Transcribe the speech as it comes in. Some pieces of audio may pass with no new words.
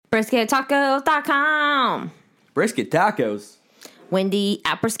BrisketTacos.com. Brisket tacos. Wendy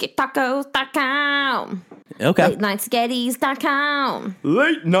at BrisketTacos.com. Okay. LateNightSketties.com.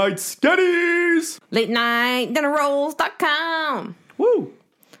 Late night sketties. LateNightDinnerRolls.com. Woo.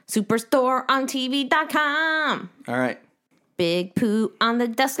 SuperstoreOnTV.com. All right.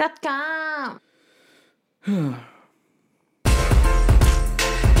 BigPooOnTheDesk.com. When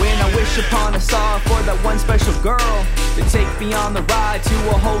I wish upon a star for that one special girl to take me on the ride to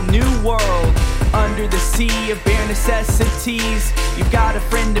a whole new world. Under the sea of bare necessities, you've got a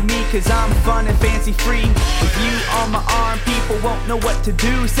friend to me cause I'm fun and fancy free. With you on my arm, people won't know what to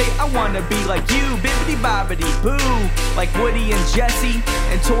do. Say I wanna be like you, bibbidi bobbidi boo. Like Woody and Jesse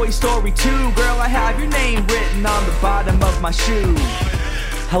and Toy Story 2. Girl, I have your name written on the bottom of my shoe.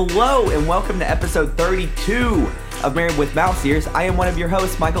 Hello and welcome to episode 32 of Married with Mouse Ears. I am one of your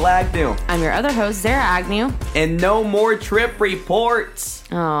hosts, Michael Agnew. I'm your other host, Zara Agnew. And no more trip reports.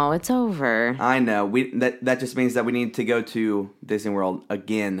 Oh, it's over. I know. That just means that we need to go to Disney World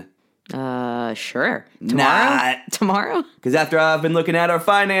again. Sure. Nah. Tomorrow? Because after I've been looking at our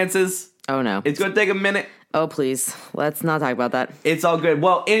finances, Oh, no. it's going to take a minute. Oh, please. Let's not talk about that. It's all good.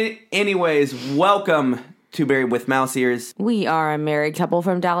 Well, anyways, welcome to Married with Mouse Ears. We are a married couple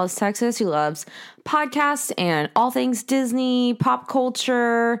from Dallas, Texas who loves podcasts and all things Disney, pop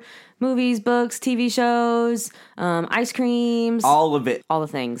culture, movies, books, TV shows, ice creams. All of it. All the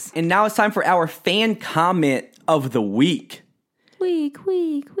things. And now it's time for our fan comment of the week. Week.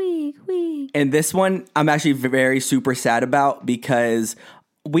 And this one, I'm actually very super sad about because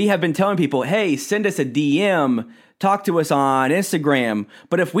we have been telling people, hey, send us a DM, talk to us on Instagram.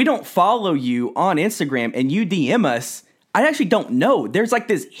 But if we don't follow you on Instagram and you DM us, I actually don't know. There's like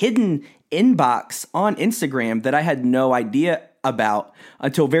this hidden inbox on Instagram that I had no idea about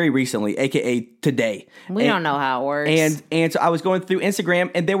until very recently, aka today. We don't know how it works. And so I was going through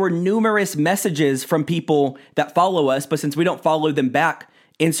Instagram and there were numerous messages from people that follow us, but since we don't follow them back,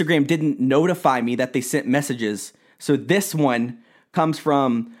 Instagram didn't notify me that they sent messages. So this one comes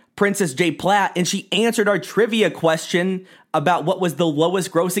from Princess J. Platt, and she answered our trivia question about what was the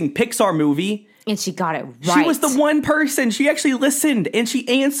lowest grossing Pixar movie. And she got it right. She was the one person. She actually listened and she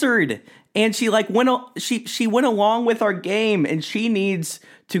answered. And she she went along with our game, and she needs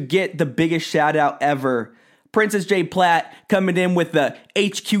to get the biggest shout out ever. Princess J. Platt coming in with the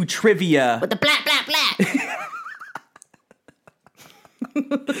HQ trivia. With the blat.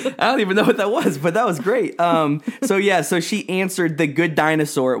 I don't even know what that was, but that was great. So she answered The Good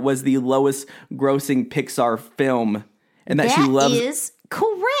Dinosaur was the lowest grossing Pixar film, and that she loves. That is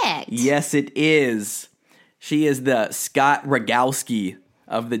correct. Yes, it is. She is the Scott Rogowski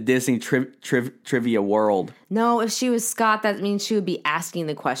of the Disney trivia world. No, if she was Scott, that means she would be asking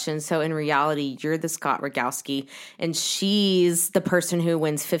the question. So in reality, you're the Scott Rogowski, and she's the person who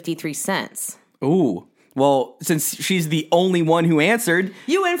wins 53 cents. Ooh. Well, since she's the only one who answered,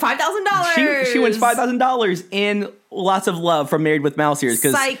 you win $5,000. She wins $5,000 in lots of love from Married with Mouse Ears.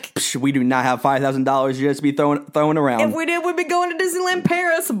 Because we do not have $5,000 just to be throwing around. If we did, we'd be going to Disneyland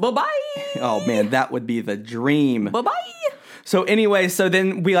Paris. Bye-bye. Oh, man, that would be the dream. Bye-bye. So anyway, so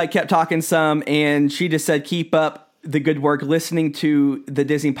then we kept talking some, and she just said, keep up the good work. Listening to the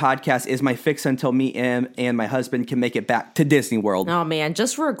Disney podcast is my fix until me and my husband can make it back to Disney World. Oh, man,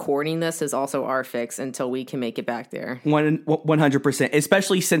 just recording this is also our fix until we can make it back there. 100%,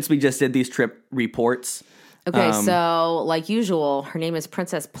 especially since we just did these trip reports. Okay, so like usual, her name is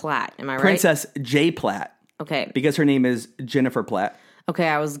Princess Platt. Am I right? Princess J. Platt. Okay. Because her name is Jennifer Platt. Okay,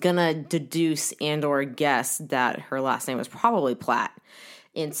 I was going to deduce and or guess that her last name was probably Platt.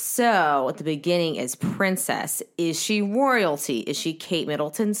 And so, at the beginning is Princess. Is she royalty? Is she Kate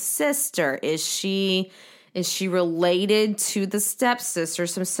Middleton's sister? Is she related to the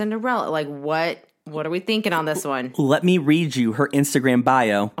stepsisters from Cinderella? Like, what are we thinking on this one? Let me read you her Instagram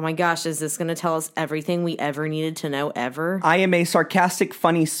bio. Oh my gosh, is this going to tell us everything we ever needed to know ever? I am a sarcastic,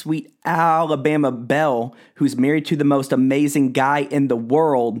 funny, sweet Alabama belle who's married to the most amazing guy in the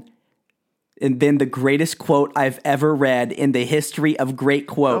world. And then the greatest quote I've ever read in the history of great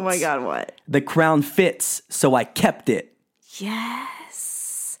quotes. Oh my God, what? The crown fits, so I kept it.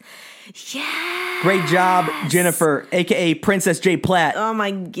 Yes. Great job, Jennifer, a.k.a. Princess J. Platt. Oh my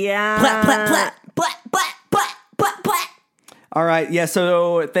God. Platt. Platt. All right, yeah,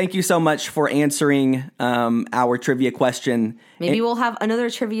 so thank you so much for answering our trivia question. Maybe we'll have another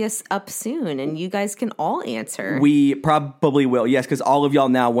trivia up soon, and you guys can all answer. We probably will, yes, because all of y'all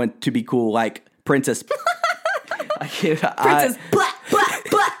now want to be cool, like Princess. Princess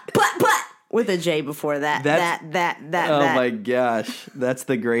with a J before that. Oh my gosh, that's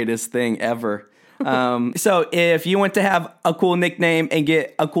the greatest thing ever. So if you want to have a cool nickname and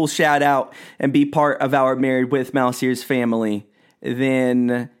get a cool shout out and be part of our Married with Mouse Ears family,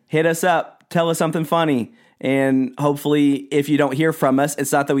 then hit us up. Tell us something funny. And hopefully, if you don't hear from us,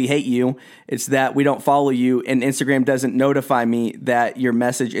 it's not that we hate you. It's that we don't follow you, and Instagram doesn't notify me that your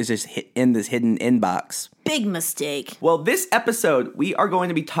message is just in this hidden inbox. Big mistake. Well, this episode, we are going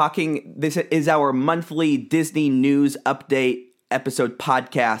to be talking, this is our monthly Disney news update episode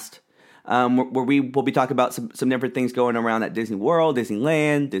podcast, where we will be talking about some different things going around at Disney World,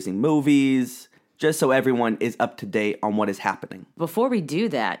 Disneyland, Disney movies, just so everyone is up to date on what is happening. Before we do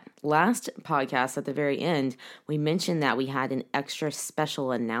that, last podcast at the very end, we mentioned that we had an extra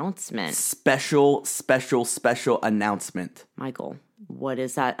special announcement. Special announcement. Michael, what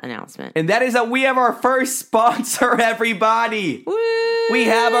is that announcement? And that is that we have our first sponsor, everybody. Woo! We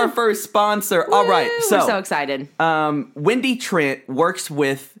have our first sponsor. Woo! All right. So, we're so excited. Wendy Trent works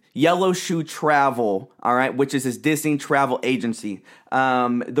with Yellow Shoe Travel, all right, which is his Disney travel agency.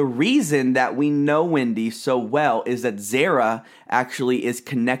 The reason that we know Wendy so well is that Zara actually is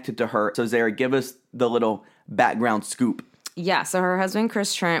connected to her. So Zara, give us the little background scoop. Yeah, so her husband,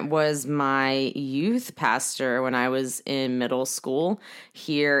 Chris Trent, was my youth pastor when I was in middle school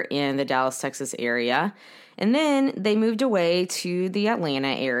here in the Dallas, Texas area. And then they moved away to the Atlanta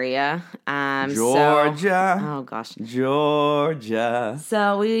area. Georgia. Oh, gosh. Georgia.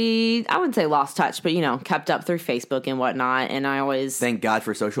 So I wouldn't say lost touch, but, kept up through Facebook and whatnot. And I always... Thank God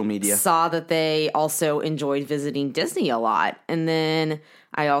for social media. Saw that they also enjoyed visiting Disney a lot. And then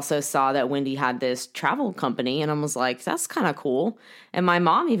I also saw that Wendy had this travel company, and I was like, that's kind of cool. And my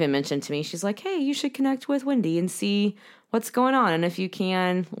mom even mentioned to me, she's like, hey, you should connect with Wendy and see what's going on. And if you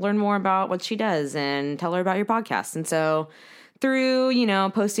can, learn more about what she does and tell her about your podcast. And so through,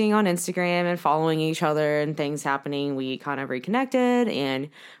 posting on Instagram and following each other and things happening, we kind of reconnected and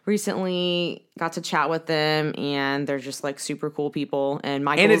recently got to chat with them, and they're just like super cool people. And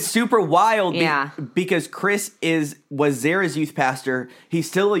it's super wild yeah. Because Chris was Zara's youth pastor. He's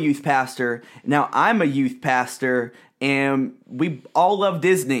still a youth pastor. Now I'm a youth pastor. And we all love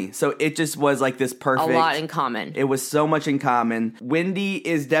Disney. So it just was like this perfect... A lot in common. It was so much in common. Wendy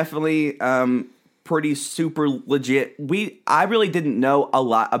is definitely pretty super legit. I really didn't know a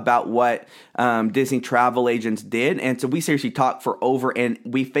lot about what Disney travel agents did. And so we seriously talked we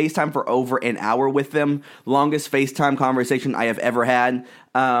FaceTime for over an hour with them. Longest FaceTime conversation I have ever had.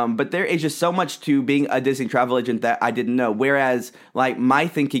 But there is just so much to being a Disney travel agent that I didn't know. Whereas, like, my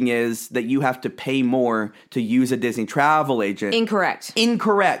thinking is that you have to pay more to use a Disney travel agent. Incorrect.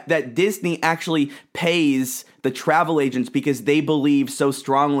 That Disney actually pays the travel agents because they believe so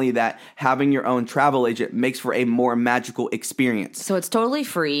strongly that having your own travel agent makes for a more magical experience. So it's totally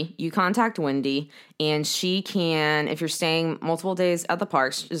free. You contact Wendy, and she can, if you're staying multiple days at the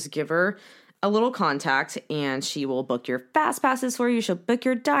parks, just give her a little contact, and she will book your fast passes for you. She'll book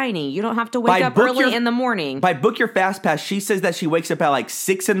your dining. You don't have to wake up early in the morning. By book your fast pass, she says that she wakes up at like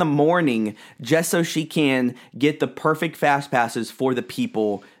 6 in the morning just so she can get the perfect fast passes for the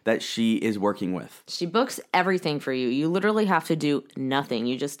people that she is working with. She books everything for you. You literally have to do nothing.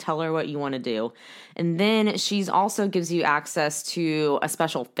 You just tell her what you want to do. And then she's also gives you access to a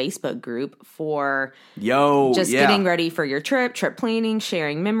special Facebook group for getting ready for your trip planning,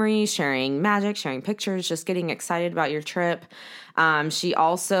 sharing memories, sharing magic, sharing pictures, just getting excited about your trip. She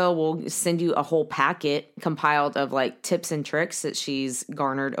also will send you a whole packet compiled of like tips and tricks that she's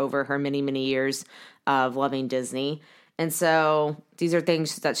garnered over her many, many years of loving Disney. And so these are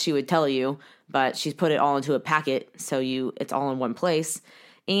things that she would tell you, but she's put it all into a packet so it's all in one place.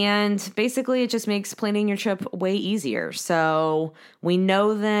 And basically, it just makes planning your trip way easier. So we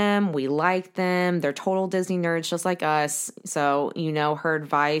know them. We like them. They're total Disney nerds just like us. So, her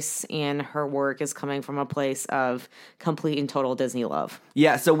advice and her work is coming from a place of complete and total Disney love.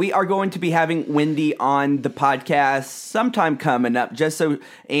 Yeah, so we are going to be having Wendy on the podcast sometime coming up,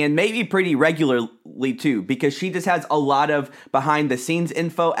 and maybe pretty regularly too, because she just has a lot of behind the scenes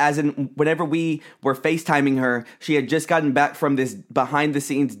info, as in whenever we were FaceTiming her, she had just gotten back from this behind the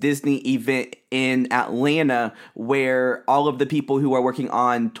scenes Disney event in Atlanta where all of the people who are working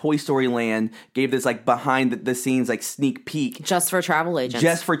on Toy Story Land gave this like behind the scenes like sneak peek. Just for travel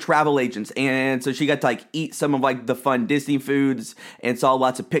agents. And so she got to like eat some of like the fun Disney foods and saw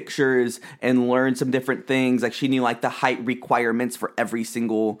lots of pictures and learned some different things. Like she knew like the height requirements for every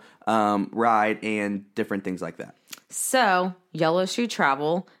single ride and different things like that. So, Yellow Shoe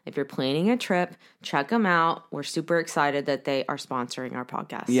Travel, if you're planning a trip, check them out. We're super excited that they are sponsoring our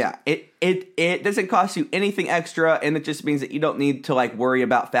podcast. Yeah, it doesn't cost you anything extra, and it just means that you don't need to like worry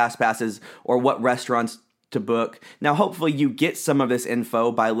about fast passes or what restaurants to book. Now, hopefully you get some of this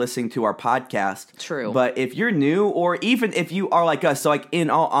info by listening to our podcast. True. But if you're new, or even if you are like us, so like in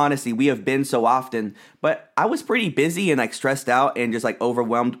all honesty, we have been so often, but I was pretty busy and like stressed out and just like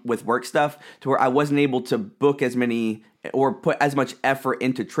overwhelmed with work stuff to where I wasn't able to book as many or put as much effort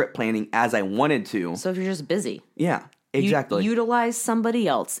into trip planning as I wanted to. So if you're just busy. Yeah, exactly. Utilize somebody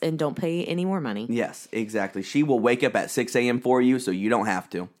else and don't pay any more money. Yes, exactly. She will wake up at 6 a.m. for you, so you don't have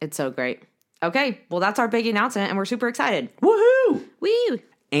to. It's so great. Okay, well, that's our big announcement, and we're super excited. Woohoo! Woo!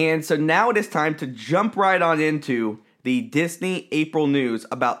 And so now it is time to jump right on into the Disney April news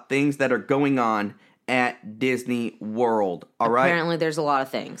about things that are going on at Disney World. All right? Apparently, there's a lot of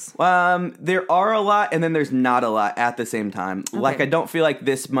things. There are a lot, and then there's not a lot at the same time. Okay. Like, I don't feel like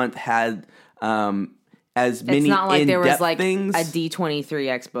this month had as many It's not like there was like things. a D23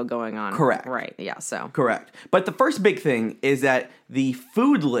 expo going on. Correct. Right, yeah, so. Correct. But the first big thing is that the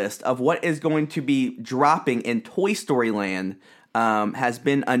food list of what is going to be dropping in Toy Story Land has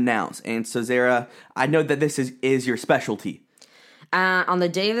been announced. And so, Zara, I know that this is your specialty. On the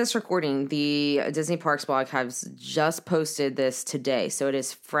day of this recording, the Disney Parks blog has just posted this today. So it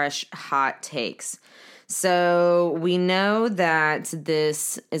is fresh, hot takes. So we know that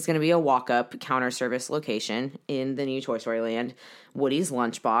this is going to be a walk-up counter service location in the new Toy Story Land. Woody's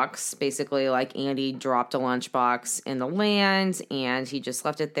lunchbox, basically like Andy dropped a lunchbox in the land and he just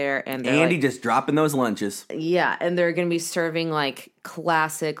left it there. And Andy just dropping those lunches. Yeah, and they're going to be serving like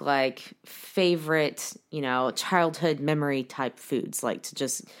classic, like favorite, childhood memory type foods, like to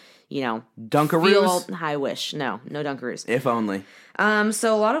just, Dunkaroos? I wish. No Dunkaroos. If only.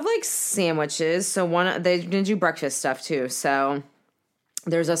 So a lot of like sandwiches. So they're gonna do breakfast stuff too. So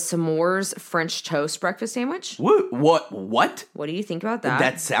there's a s'mores French toast breakfast sandwich. What? What do you think about that?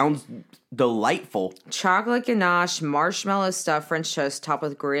 That sounds delightful. Chocolate ganache, marshmallow stuffed French toast topped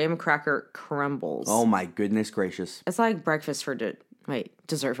with graham cracker crumbles. Oh my goodness gracious! It's like breakfast for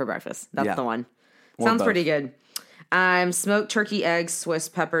dessert for breakfast. That's the one. Or Sounds both. pretty good. Smoked turkey, eggs, Swiss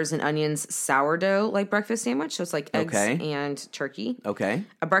peppers, and onions sourdough like breakfast sandwich. So it's like eggs and turkey. Okay.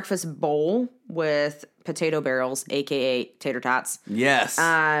 A breakfast bowl with potato barrels, aka tater tots. Yes.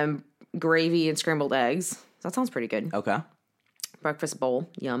 Gravy and scrambled eggs. That sounds pretty good. Okay. Breakfast bowl,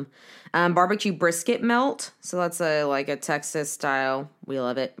 yum. Barbecue brisket melt. So that's a Texas style. We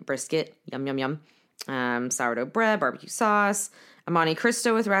love it. Brisket, yum yum yum. Sourdough bread, barbecue sauce. A Monte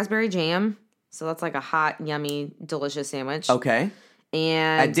Cristo with raspberry jam. So that's like a hot, yummy, delicious sandwich. Okay.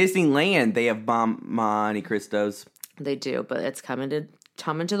 And at Disneyland, they have Monte Cristos. They do, but it's coming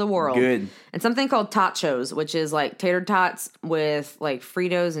to the world. Good. And something called tachos, which is like tater tots with like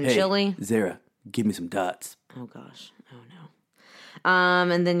Fritos and chili. Zara, give me some dots. Oh gosh. Oh no.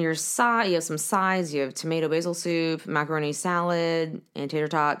 And then you have some sides. You have tomato basil soup, macaroni salad, and tater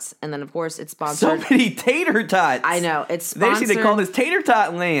tots. And then of course it's sponsored. So many tater tots. I know. It's sponsored. They call this Tater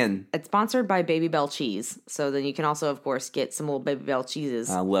Tot Land. It's sponsored by Baby Bell cheese. So then you can also of course get some little Baby Bell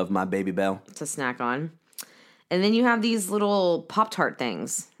cheeses. I love my Baby Bell. To snack on. And then you have these little Pop-Tart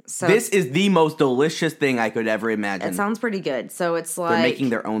things. So this is the most delicious thing I could ever imagine. It sounds pretty good. So it's like they're making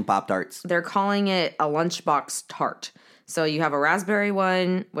their own Pop-Tarts. They're calling it a lunchbox tart. So you have a raspberry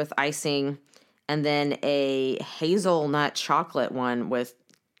one with icing, and then a hazelnut chocolate one with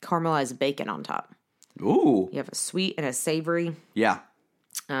caramelized bacon on top. Ooh. You have a sweet and a savory. Yeah.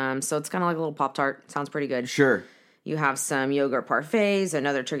 So it's kind of like a little Pop-Tart. Sounds pretty good. Sure. You have some yogurt parfaits,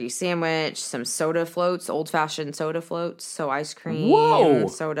 another turkey sandwich, some soda floats, old-fashioned soda floats, so ice cream,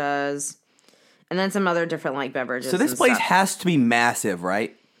 sodas, and then some other different like beverages. So this place has to be massive,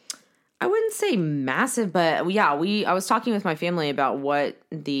 right? I wouldn't say massive, but yeah, I was talking with my family about what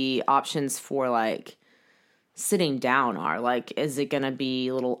the options for like sitting down are. Like, is it going to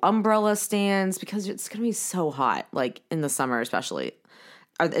be little umbrella stands? Because it's going to be so hot, like in the summer especially.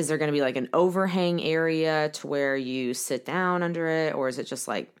 Is there going to be like an overhang area to where you sit down under it? Or is it just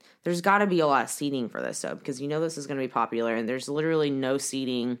like, there's got to be a lot of seating for this stuff because this is going to be popular and there's literally no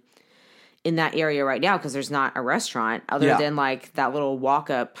seating in that area right now because there's not a restaurant other than like that little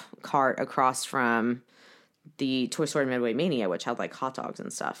walk-up cart across from the Toy Story Midway Mania, which had like hot dogs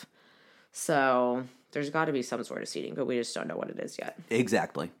and stuff. So there's got to be some sort of seating, but we just don't know what it is yet.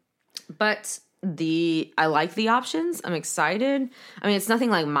 Exactly. But I like the options. I'm excited. I mean, it's nothing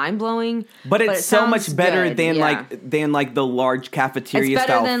like mind-blowing. But it's so much better good. than like the large cafeteria it's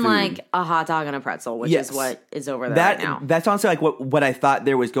better style than food. like a hot dog and a pretzel, which is what is over there right now. That's honestly like what I thought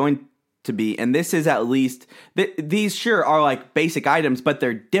there was going to be. And this is at least, these sure are like basic items, but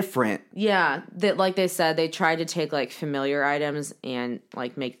they're different. Yeah, that like they said, they tried to take like familiar items and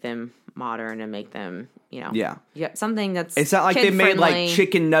like make them modern and make them, Yeah. something that's It's not like they made like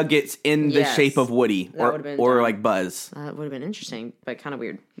chicken nuggets in the Yes. shape of Woody or dumb. like Buzz. That would have been interesting, but kind of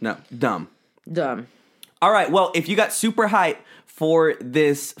weird. No, dumb. Dumb. All right, well, if you got super hype for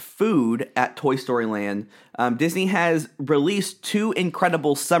this food at Toy Story Land, Disney has released 2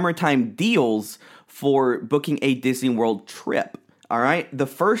 incredible summertime deals for booking a Disney World trip. All right, the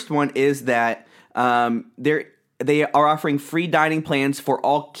first one is that they are offering free dining plans for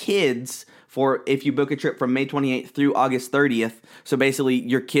all kids for if you book a trip from May 28th through August 30th. So basically,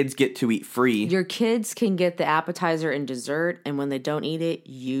 your kids get to eat free. Your kids can get the appetizer and dessert, and when they don't eat it,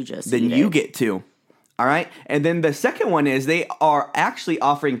 you just then eat you it. get to. All right. And then the second one is they are actually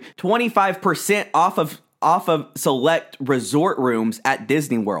offering 25% off of select resort rooms at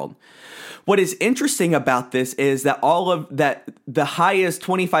Disney World. What is interesting about this is that the highest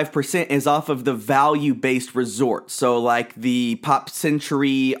 25% is off of the value-based resorts. So like the Pop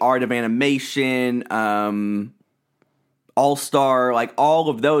Century, Art of Animation, All-Star, like all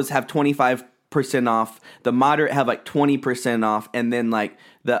of those have 25% off. The moderate have like 20% off, and then like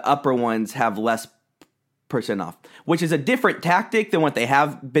the upper ones have less percent off, which is a different tactic than what they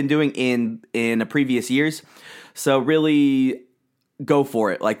have been doing in previous years. So really go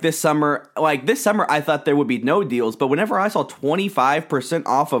for it. Like this summer I thought there would be no deals, but whenever I saw 25%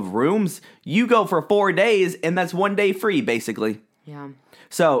 off of rooms, you go for 4 days and that's 1 day free basically. Yeah.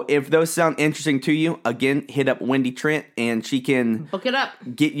 So if those sound interesting to you, again, hit up Wendy Trent and she can Book it up.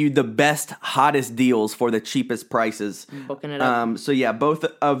 get you the best, hottest deals for the cheapest prices. Booking it up. So yeah, both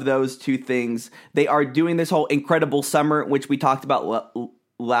of those 2 things. They are doing this whole incredible summer, which we talked about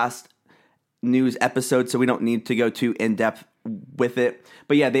last news episode, so we don't need to go too in-depth with it.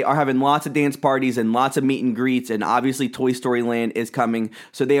 But yeah, they are having lots of dance parties and lots of meet and greets, and obviously Toy Story Land is coming.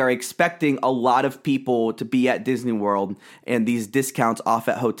 So they are expecting a lot of people to be at Disney World, and these discounts off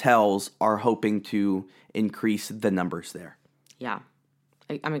at hotels are hoping to increase the numbers there. Yeah.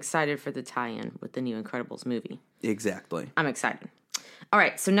 I'm excited for the tie-in with the new Incredibles movie. Exactly. I'm excited. All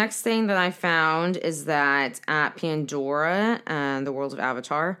right, so next thing that I found is that at Pandora and the World of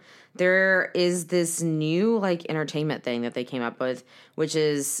Avatar, there is this new like entertainment thing that they came up with, which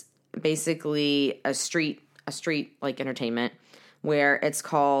is basically a street like entertainment where it's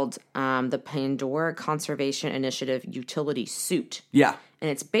called the Pandora Conservation Initiative Utility Suit. Yeah. And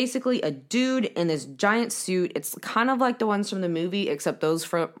it's basically a dude in this giant suit. It's kind of like the ones from the movie, except those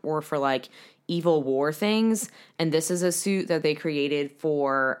were for like evil war things. And this is a suit that they created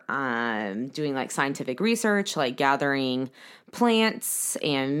for doing like scientific research, like gathering plants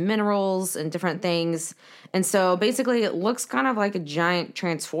and minerals and different things. And so basically it looks kind of like a giant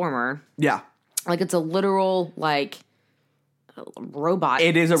transformer. Yeah. Like it's a literal like robot.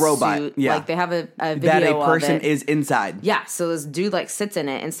 It is a robot. Suit. Yeah. Like they have a video that a person of it. is inside. Yeah, so this dude like sits in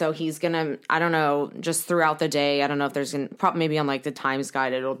it, and so he's gonna, I don't know, just throughout the day, I don't know if there's gonna, probably maybe on like the Times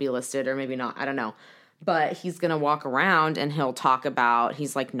Guide it'll be listed, or maybe not, I don't know. But he's gonna walk around and he'll talk about,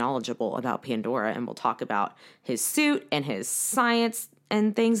 he's like knowledgeable about Pandora, and we'll talk about his suit and his science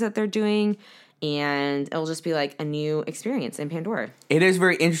and things that they're doing. And it'll just be like a new experience in Pandora. It is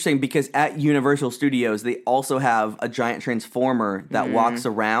very interesting because at Universal Studios, they also have a giant transformer that walks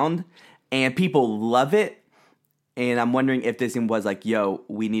around, and people love it. And I'm wondering if Disney was like, yo,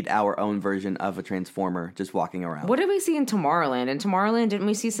 we need our own version of a transformer just walking around. What did we see in Tomorrowland? In Tomorrowland, didn't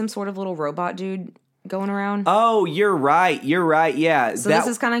we see some sort of little robot dude going around? Oh, you're right. Yeah. So this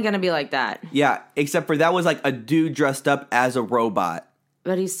is kind of going to be like that. Yeah, except for that was like a dude dressed up as a robot.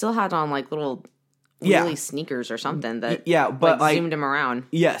 But he still had on like little wheelie sneakers or something that but like zoomed him around.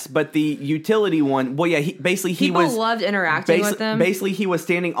 Yes, but the utility one, well, yeah, People loved interacting with him. Basically, he was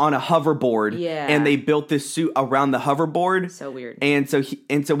standing on a hoverboard, and they built this suit around the hoverboard. So weird. And so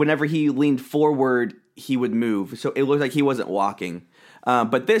whenever he leaned forward, he would move. So it looked like he wasn't walking.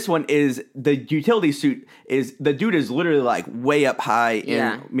 But this one is the utility suit. Is the dude is literally like way up high.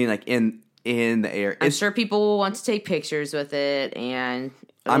 In the air. I'm sure people will want to take pictures with it, and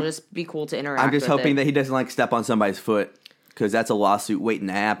it'll just be cool to interact with. I'm just hoping that he doesn't like step on somebody's foot, because that's a lawsuit waiting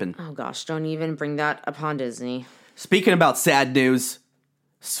to happen. Oh gosh, don't even bring that upon Disney. Speaking about sad news,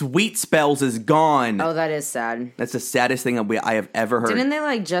 Sweet Spells is gone. Oh, that is sad. That's the saddest thing I have ever heard. Didn't they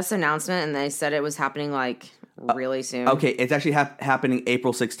like just announcement and they said it was happening like really soon? Okay, it's actually happening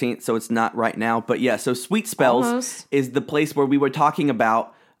April 16th, so it's not right now. But yeah, so Sweet Spells is the place where we were talking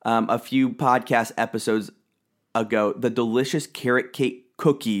about a few podcast episodes ago, the delicious carrot cake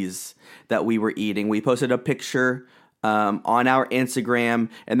cookies that we were eating. We posted a picture on our Instagram,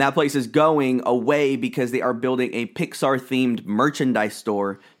 and that place is going away because they are building a Pixar-themed merchandise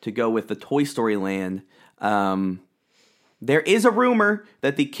store to go with the Toy Story Land. There is a rumor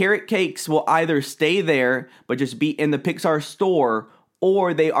that the carrot cakes will either stay there, but just be in the Pixar store,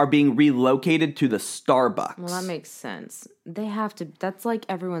 or they are being relocated to the Starbucks. Well, that makes sense. They have to. That's like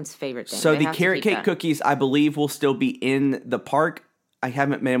everyone's favorite thing. So They the have to carrot keep cake that. cookies, I believe, will still be in the park. I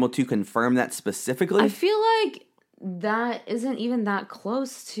haven't been able to confirm that specifically. I feel like that isn't even that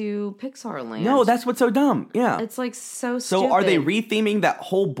close to Pixar Land. No, that's what's so dumb. Yeah. It's like so stupid. So are they retheming that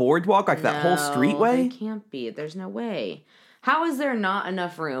whole boardwalk, like that whole streetway? They can't be. There's no way. How is there not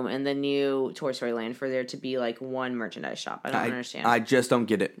enough room in the new Toy Story Land for there to be like one merchandise shop? I don't understand. I just don't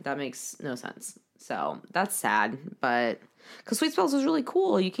get it. That makes no sense. So that's sad, but because Sweet Spells was really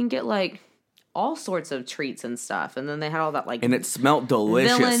cool. You can get like all sorts of treats and stuff, and then they had all that like And it smelled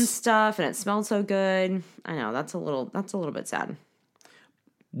delicious. villain stuff, and it smelled so good. I know that's a little bit sad.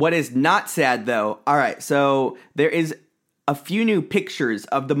 What is not sad, though, all right, so there is a few new pictures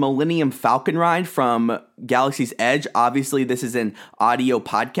of the Millennium Falcon ride from Galaxy's Edge. Obviously, this is an audio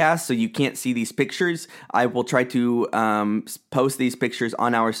podcast, so you can't see these pictures. I will try to post these pictures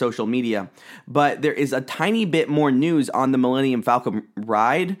on our social media. But there is a tiny bit more news on the Millennium Falcon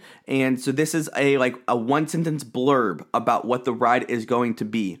ride. And so this is a one-sentence blurb about what the ride is going to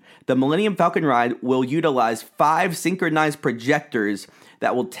be. The Millennium Falcon ride will utilize 5 synchronized projectors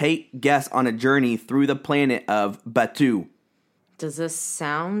that will take guests on a journey through the planet of Batuu. Does this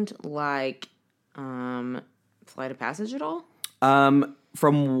sound like Flight of Passage at all?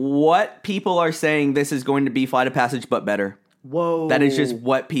 From what people are saying, this is going to be Flight of Passage, but better. Whoa. That is just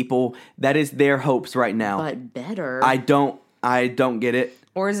that is their hopes right now. But better. I don't get it.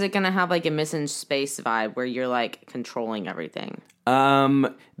 Or is it going to have like a Mission Space vibe where you're like controlling everything?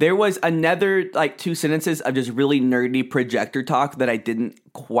 There was another 2 sentences of just really nerdy projector talk that I didn't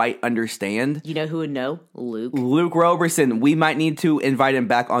quite understand. You know who would know? Luke. Luke Roberson, we might need to invite him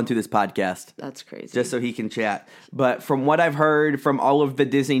back onto this podcast. That's crazy. Just so he can chat. But from what I've heard from all of the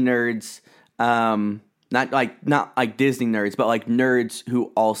Disney nerds, not like Disney nerds, but like nerds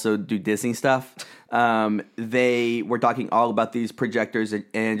who also do Disney stuff, they were talking all about these projectors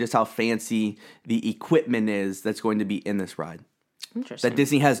and just how fancy the equipment is that's going to be in this ride. Interesting. That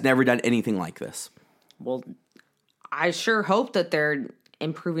Disney has never done anything like this. Well, I sure hope that they're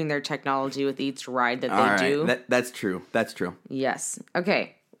improving their technology with each ride that they do. That's true. That's true. Yes.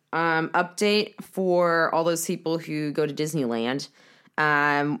 Okay. Update for all those people who go to Disneyland.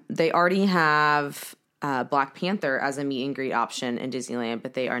 They already have Black Panther as a meet and greet option in Disneyland,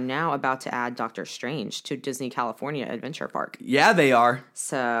 but they are now about to add Doctor Strange to Disney California Adventure Park. Yeah, they are.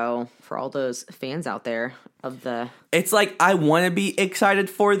 So for all those fans out there of the... It's like, I want to be excited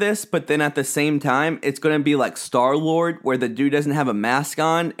for this, but then at the same time, it's going to be like Star-Lord, where the dude doesn't have a mask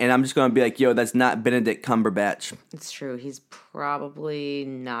on, and I'm just going to be like, yo, that's not Benedict Cumberbatch. It's true. He's probably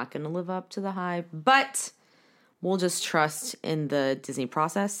not going to live up to the hype, but we'll just trust in the Disney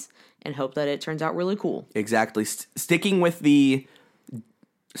process and hope that it turns out really cool. Exactly. Sticking with the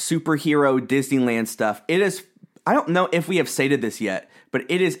superhero Disneyland stuff, it is, I don't know if we have stated this yet, but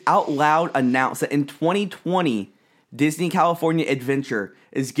it is out loud announced that in 2020, Disney California Adventure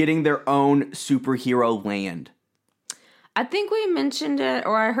is getting their own superhero land. I think we mentioned it,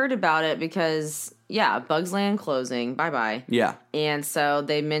 or I heard about it because, yeah, Bugs Land closing. Bye-bye. Yeah. And so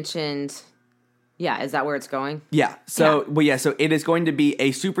they mentioned... Yeah, is that where it's going? Yeah. So, so it is going to be a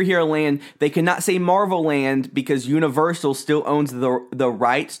superhero land. They cannot say Marvel Land because Universal still owns the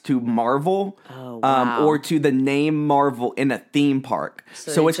rights to Marvel, or to the name Marvel in a theme park.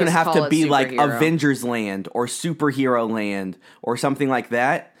 So it's going to have to be like Avengers Land or Superhero Land or something like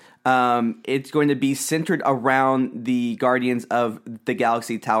that. It's going to be centered around the Guardians of the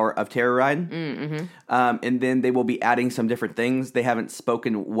Galaxy Tower of Terror ride. Mm-hmm. And then they will be adding some different things. They haven't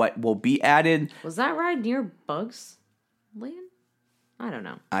spoken what will be added. Was that ride near Bugs Land? I don't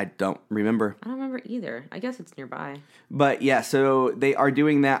know. I don't remember. I don't remember either. I guess it's nearby. But yeah, so they are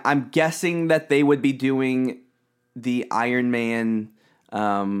doing that. I'm guessing that they would be doing the Iron Man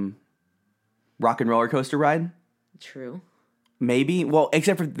Rock and Roller Coaster ride. True. Maybe. Well,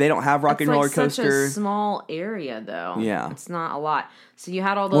 except for they don't have Rock and Roller Coaster. It's such a small area, though. Yeah. It's not a lot. So you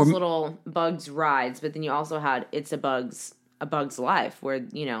had all those little Bugs rides, but then you also had It's a Bug's Life, where,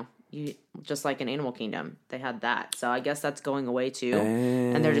 you just like in Animal Kingdom, they had that. So I guess that's going away, too.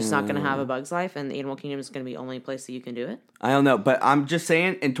 And they're just not going to have a Bug's Life, and the Animal Kingdom is going to be the only place that you can do it. I don't know, but I'm just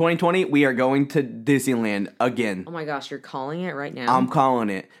saying, in 2020, we are going to Disneyland again. Oh my gosh, you're calling it right now? I'm calling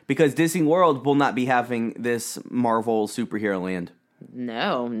it. Because Disney World will not be having this Marvel superhero land.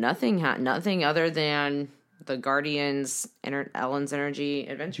 No, nothing other than the Guardians, Ellen's Energy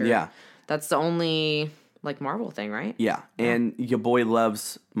Adventure. Yeah. That's the only, like, Marvel thing, right? Yeah. And your boy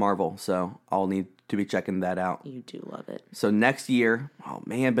loves Marvel, so I'll need to be checking that out. You do love it. So next year, oh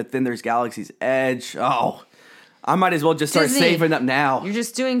man, but then there's Galaxy's Edge. Oh, I might as well just start Disney, saving up now. You're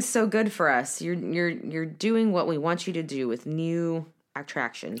just doing so good for us. You're doing what we want you to do with new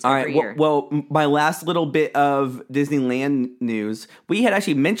attractions every year. Well, my last little bit of Disneyland news, we had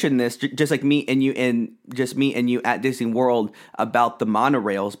actually mentioned this, just like me and you at Disney World about the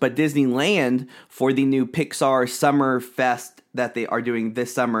monorails. But Disneyland, for the new Pixar Summer Fest that they are doing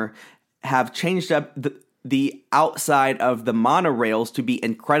this summer, have changed up the outside of the monorails to be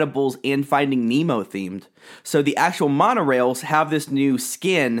Incredibles and Finding Nemo themed. So the actual monorails have this new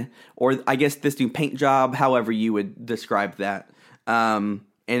skin, or I guess this new paint job, however you would describe that. And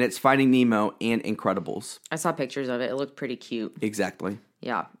it's Finding Nemo and Incredibles. I saw pictures of it. It looked pretty cute. Exactly.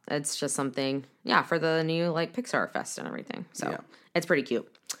 Yeah, it's just something, for the new, like, Pixar Fest and everything. So, It's pretty cute.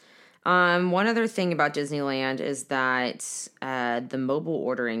 One other thing about Disneyland is that the mobile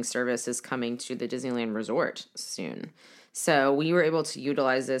ordering service is coming to the Disneyland Resort soon. So we were able to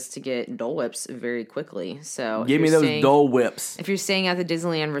utilize this to get Dole Whips very quickly. So give me those Dole Whips. If you're staying at the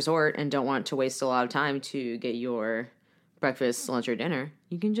Disneyland Resort and don't want to waste a lot of time to get your breakfast, lunch, or dinner,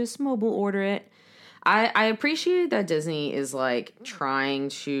 you can just mobile order it. I appreciate that Disney is, like, trying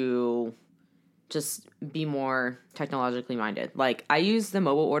to just be more technologically minded. Like, I use the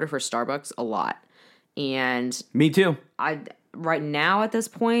mobile order for Starbucks a lot. And me too. Right now at this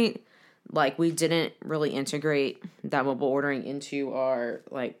point, like, we didn't really integrate that mobile ordering into our,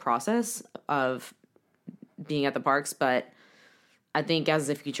 like, process of being at the parks. But I think as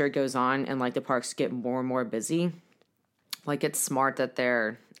the future goes on and, like, the parks get more and more busy, like, it's smart that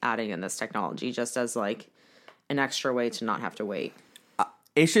they're adding in this technology just as, like, an extra way to not have to wait.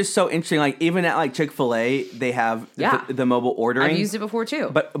 It's just so interesting. Like, even at, like, Chick-fil-A, they have the mobile ordering. I've used it before too.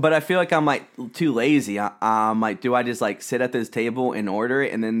 But I feel like I'm, like, too lazy. I'm like, do I just, like, sit at this table and order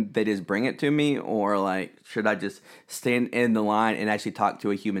it and then they just bring it to me? Or, like, should I just stand in the line and actually talk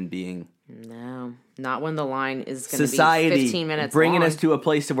to a human being? No, not when the line is going to be 15 minutes bringing long. us to a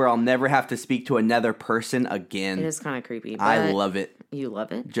place where I'll never have to speak to another person again. It is kind of creepy. But I love it. You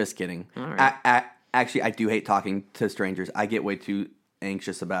love it? Just kidding. All right. Actually, I do hate talking to strangers. I get way too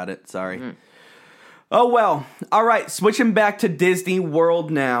anxious about it. Sorry. Mm-hmm. Oh, well. All right. Switching back to Disney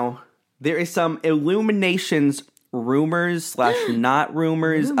World now. There is some Illuminations rumors / not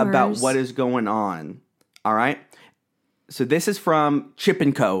rumors about what is going on. All right. So this is from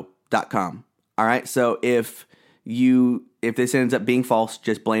chipandco.com. All right. So if this ends up being false,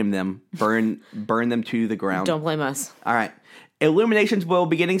 just blame them. Burn them to the ground. Don't blame us. All right. Illuminations will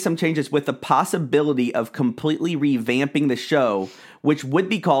be getting some changes with the possibility of completely revamping the show, which would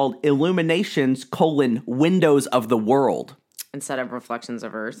be called Illuminations: Windows of the World. Instead of Reflections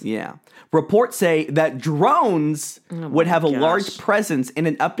of Earth. Yeah. Reports say that drones would have a large presence in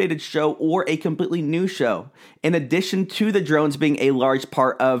an updated show or a completely new show. In addition to the drones being a large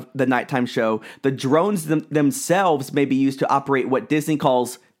part of the nighttime show, the drones themselves may be used to operate what Disney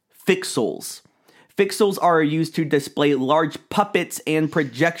calls fixels. Fixels are used to display large puppets and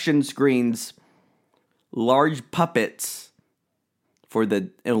projection screens. Large puppets for the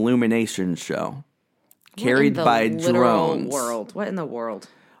Illumination show. Carried by drones. What in the world?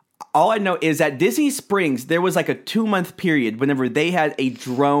 All I know is at Disney Springs, there was like a 2-month period whenever they had a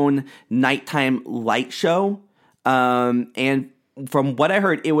drone nighttime light show. And from what I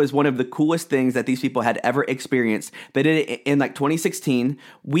heard, it was one of the coolest things that these people had ever experienced. They did it in like 2016.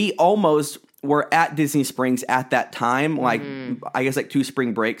 We almost were at Disney Springs at that time, like I guess like 2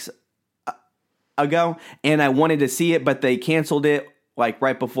 spring breaks ago. And I wanted to see it, but they canceled it like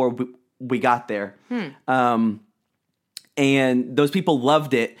right before we got there. And those people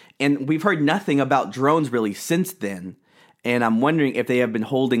loved it. And we've heard nothing about drones really since then. And I'm wondering if they have been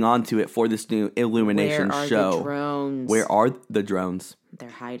holding on to it for this new Illumination show. The drones? Where are the drones? They're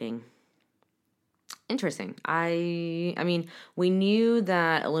hiding. Interesting. I mean, we knew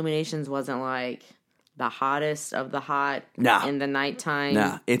that Illuminations wasn't like the hottest of the hot in the nighttime.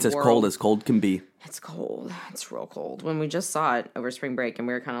 Nah, it's as cold as cold can be. It's cold. It's real cold. When we just saw it over spring break and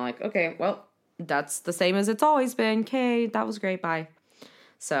we were kind of like, okay, well, that's the same as it's always been. Okay, that was great. Bye.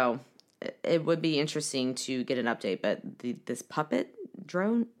 So it would be interesting to get an update, but this puppet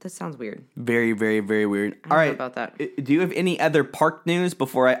drone, this sounds weird. Very, very, very weird. All right. About that. Do you have any other park news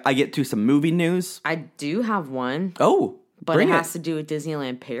before I get to some movie news? I do have one. Oh, but it has to do with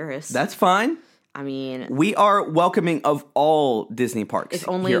Disneyland Paris. That's fine. I mean, we are welcoming of all Disney parks here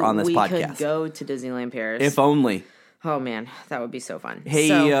on this podcast. If only we could go to Disneyland Paris. If only. Oh, man, that would be so fun.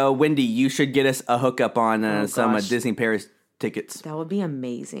 Hey, Wendy, you should get us a hookup on some Disney Paris tickets. That would be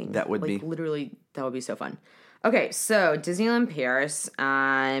amazing. That would be. Literally, that would be so fun. Okay, so Disneyland Paris,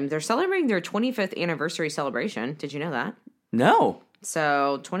 they're celebrating their 25th anniversary celebration. Did you know that? No.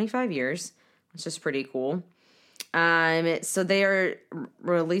 So 25 years, which is pretty cool. So they are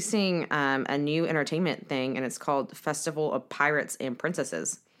releasing a new entertainment thing, and it's called Festival of Pirates and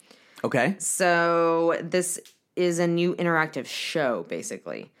Princesses. Okay. So this is a new interactive show,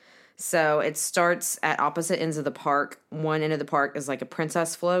 basically. So it starts at opposite ends of the park. One end of the park is like a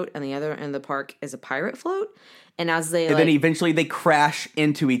princess float, and the other end of the park is a pirate float. And then eventually they crash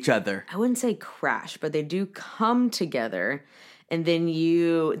into each other. I wouldn't say crash, but they do come together. And then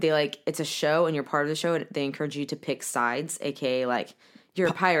it's a show, and you're part of the show, and they encourage you to pick sides, aka like you're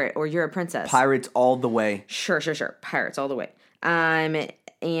a pirate or you're a princess. Pirates all the way. Sure. Pirates all the way.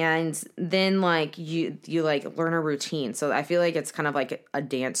 And then like you like learn a routine. So I feel like it's kind of like a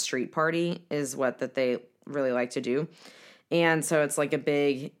dance street party is what that they really like to do. And so it's like a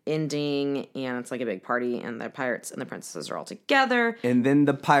big ending, and it's like a big party, and the pirates and the princesses are all together. And then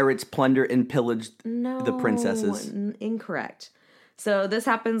the pirates plunder and pillage the princesses. Incorrect. So this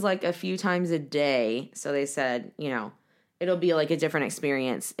happens like a few times a day. So they said, it'll be like a different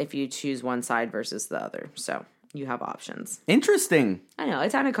experience if you choose one side versus the other. So you have options. Interesting. I know.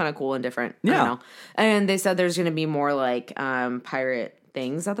 It sounded kind of cool and different. Yeah. I don't know. And they said there's going to be more like pirate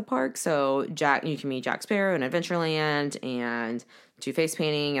things at the park. So you can meet Jack Sparrow in Adventureland and do face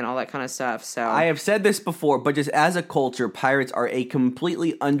painting and all that kind of stuff. So I have said this before, but just as a culture, pirates are a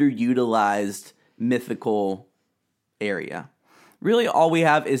completely underutilized mythical area. Really, all we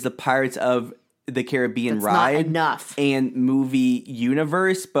have is the Pirates of the Caribbean ride. Not enough. And movie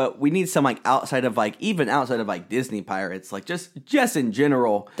universe, but we need some outside of Disney pirates, just in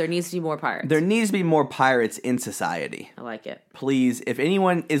general. There needs to be more pirates. There needs to be more pirates in society. I like it. Please, if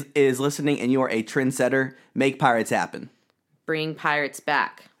anyone is listening and you are a trendsetter, make pirates happen. Bring pirates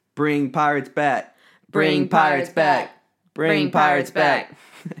back. Bring pirates back. Bring pirates back. Bring pirates back.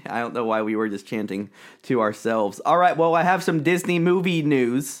 I don't know why we were just chanting to ourselves. All right, well, I have some Disney movie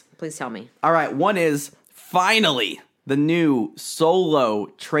news. Please tell me. All right, one is finally the new Solo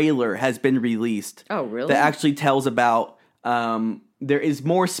trailer has been released. Oh, really? That actually tells about there is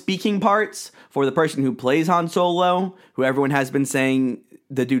more speaking parts for the person who plays Han Solo, who everyone has been saying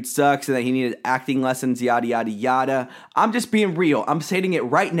the dude sucks and that he needed acting lessons, yada, yada, yada. I'm just being real. I'm stating it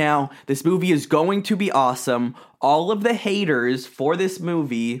right now. This movie is going to be awesome. All of the haters for this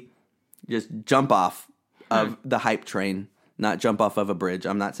movie just jump off of the hype train. Not jump off of a bridge.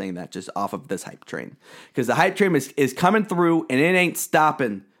 I'm not saying that. Just off of this hype train. Because the hype train is coming through, and it ain't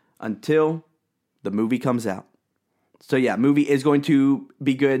stopping until the movie comes out. So yeah, movie is going to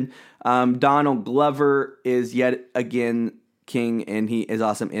be good. Donald Glover is yet again king, and he is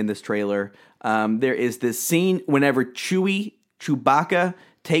awesome in this trailer. There is this scene whenever Chewbacca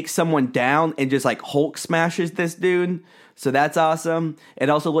takes someone down and just Hulk smashes this dude. So that's awesome. It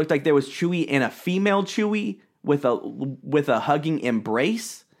also looked like there was Chewie and a female Chewie with a hugging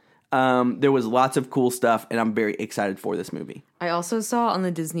embrace. There was lots of cool stuff, and I'm very excited for this movie. I also saw on the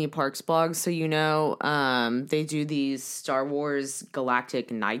Disney Parks blog, so they do these Star Wars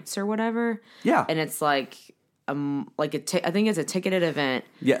Galactic Nights or whatever. Yeah, and it's I think it's a ticketed event.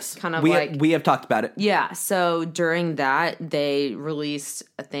 Yes, kind of we have talked about it. Yeah, so during that they released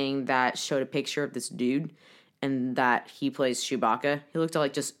a thing that showed a picture of this dude, and that he plays Chewbacca. He looked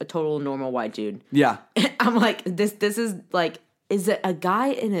like just a total normal white dude. Yeah, I'm like, this is is it a guy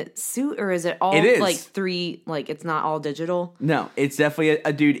in a suit, or is it all it's not all digital? No, it's definitely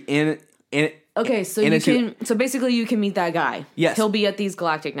a dude in. Okay, so so basically you can meet that guy. Yes. He'll be at these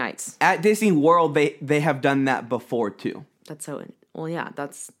Galactic Nights. At Disney World, they have done that before too. That's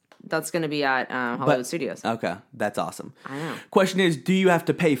that's going to be at Hollywood Studios. Okay, that's awesome. I know. Question is, do you have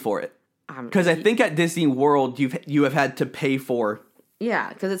to pay for it? Because I think at Disney World you have had to pay for. Yeah,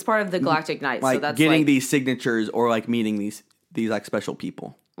 because it's part of the Galactic Nights. So that's getting these signatures or meeting these special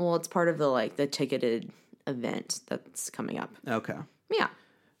people. Well, it's part of the ticketed event that's coming up. Okay. Yeah.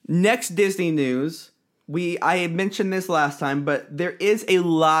 Next Disney news. I had mentioned this last time, but there is a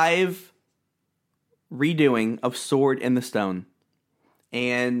live redoing of Sword in the Stone.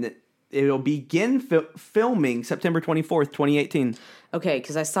 And it'll begin filming September 24th, 2018. Okay,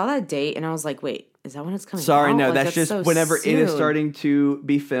 because I saw that date and I was like, wait, is that when it's coming out? Sorry, no, that's just so whenever soon. it is starting to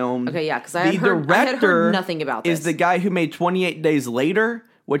be filmed. Okay, yeah, because I had heard nothing about this. Is the guy who made 28 Days Later,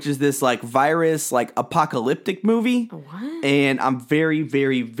 which is this virus, apocalyptic movie. What? And I'm very,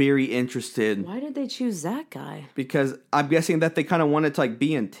 very, very interested. Why did they choose that guy? Because I'm guessing that they kind of want it to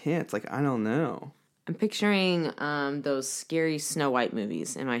be intense. I don't know. I'm picturing those scary Snow White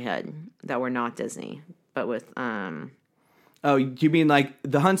movies in my head that were not Disney, but with Oh, you mean like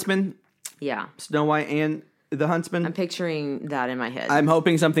The Huntsman, yeah. Snow White and The Huntsman? I'm picturing that in my head. I'm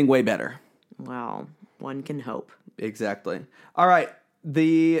hoping something way better. Well, one can hope. Exactly. All right.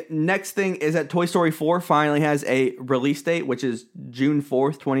 The next thing is that Toy Story 4 finally has a release date, which is June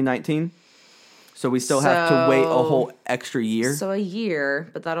 4th, 2019. So we still have to wait a whole extra year. So a year,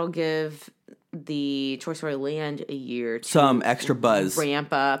 but that'll give the Toy Story Land a year to Some extra buzz. ramp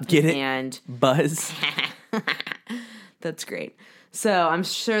up. Get it? And Buzz. that's great. So I'm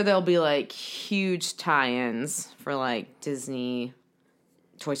sure there'll be like huge tie-ins for like Disney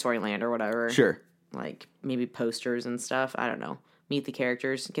Toy Story Land or whatever. Sure. Like maybe posters and stuff. I don't know. Meet the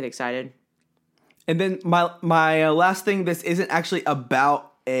characters. Get excited. And then my last thing, this isn't actually about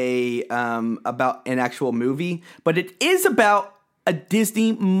about an actual movie, but it is about a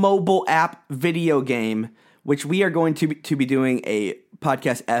Disney mobile app video game, which we are going to be doing a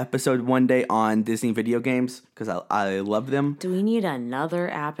podcast episode one day on Disney video games because I love them. Do we need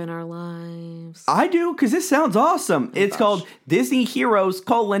another app in our lives? I do, because this sounds awesome. It's called Disney Heroes: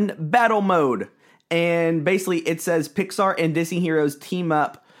 Battle Mode. And basically it says Pixar and Disney Heroes team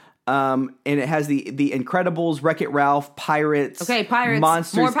up. And it has the Incredibles, Wreck-It Ralph, Pirates, okay, Pirates,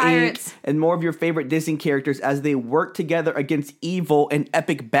 Monsters, more Pirates, Inc., and more of your favorite Disney characters as they work together against evil in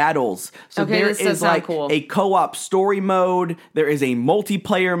epic battles. So okay, there is like a co-op story mode. There is a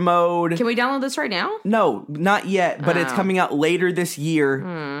multiplayer mode. Can we download this right now? No, not yet, but it's coming out later this year.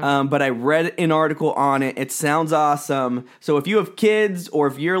 But I read an article on it. It sounds awesome. So if you have kids, or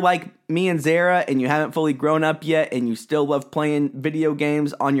if you're like me and Zara and you haven't fully grown up yet and you still love playing video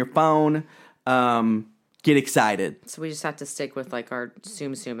games on your phone, get excited. So we just have to stick with like our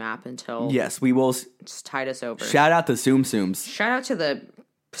Tsum Tsum app until Yes, we will. just tide us over. Shout out to Tsum Tsums. Shout out to the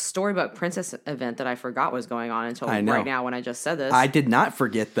Storybook Princess event that I forgot was going on until right now when I just said this. I did not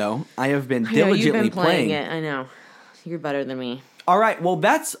forget though. I have been I know, diligently you've been playing it. I know. You're better than me. All right, well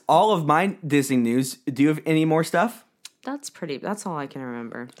that's all of my Disney news. Do you have any more stuff? That's all I can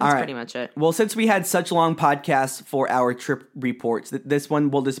remember. That's all right. pretty much it. Well, since we had such long podcasts for our trip reports, this one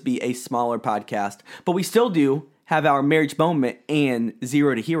will just be a smaller podcast. But we still do have our marriage moment and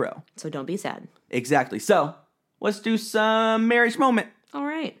Zero to Hero. So don't be sad. Exactly. So let's do some marriage moment. All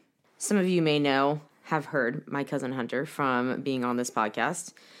right. Some of you may have heard my cousin Hunter from being on this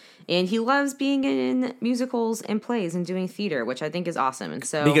podcast. And he loves being in musicals and plays and doing theater, which I think is awesome. And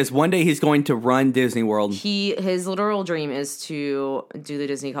so because one day he's going to run Disney World. His literal dream is to do the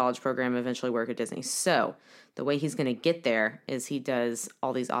Disney College program, eventually work at Disney. So the way he's going to get there is he does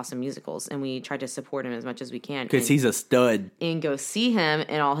all these awesome musicals, and we try to support him as much as we can. Because he's a stud. And go see him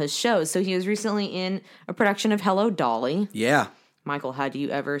in all his shows. So he was recently in a production of Hello, Dolly. Yeah. Michael, had you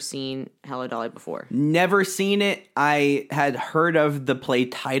ever seen Hello, Dolly before? Never seen it. I had heard of the play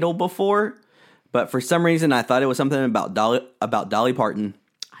title before, but for some reason I thought it was something about Dolly Parton.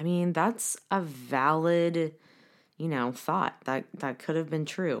 I mean, that's a valid, thought. That could have been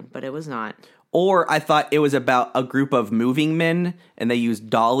true, but it was not. Or I thought it was about a group of moving men, and they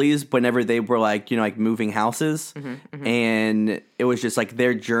used dollies whenever they were like moving houses. And it was just like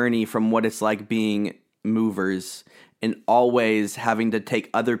their journey from what it's like being movers and always having to take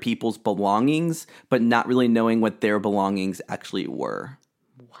other people's belongings, but not really knowing what their belongings actually were.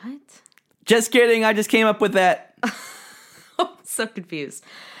 What? Just kidding. I just came up with that. I'm so confused.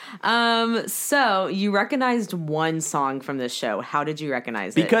 So you recognized one song from this show. How did you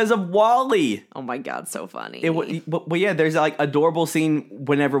recognize it? Because of WALL-E. Oh my God, so funny. Well, yeah, there's like adorable scene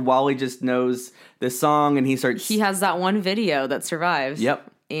whenever WALL-E just knows this song and he has that one video that survives. Yep.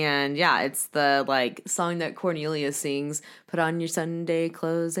 And yeah, it's the like song that Cornelia sings. Put on your Sunday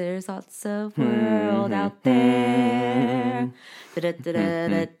clothes. There's lots of world out there. And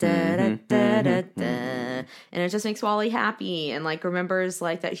it just makes Wally happy and like remembers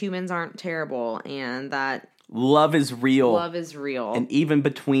like that humans aren't terrible and that love is real. Love is real. And even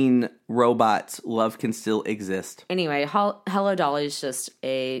between robots, love can still exist. Anyway, Hello, Dolly is just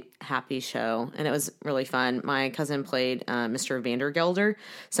a happy show, and it was really fun. My cousin played Mr. Vandergelder,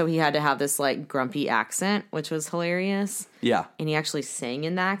 so he had to have this, like, grumpy accent, which was hilarious. Yeah. And he actually sang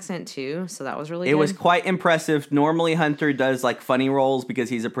in the accent, too, so that was really good. It was quite impressive. Normally, Hunter does, like, funny roles because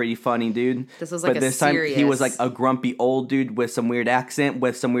he's a pretty funny dude. This was, like, but this serious... time, he was, like, a grumpy old dude with some weird accent,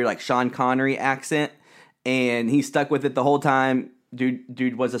 with some weird, like, Sean Connery accent. And he stuck with it the whole time.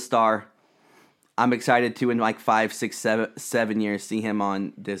 Dude was a star. I'm excited to, in like 5, 6, 7 years, see him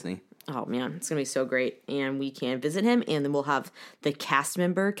on Disney. Oh, man. It's going to be so great. And we can visit him, and then we'll have the cast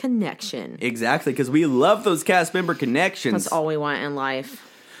member connection. Exactly, because we love those cast member connections. That's all we want in life.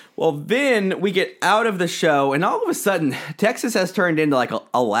 Well, then we get out of the show, and all of a sudden, Texas has turned into like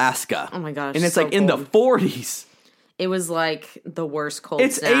Alaska. Oh my gosh. And it's so like in the cold. 40s. It was like the worst cold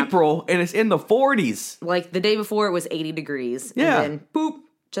It's snap. April, and it's in the 40s. Like the day before, it was 80 degrees. Yeah. And then, boop.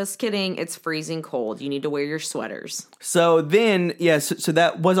 Just kidding. It's freezing cold. You need to wear your sweaters. So then, so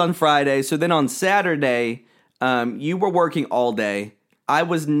that was on Friday. So then on Saturday, you were working all day. I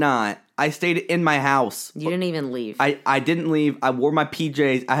was not. I stayed in my house. You didn't even leave. I didn't leave. I wore my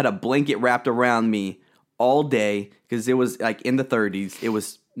PJs. I had a blanket wrapped around me all day because it was like in the 30s. It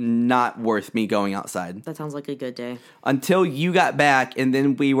was not worth me going outside. That sounds like a good day. Until you got back, and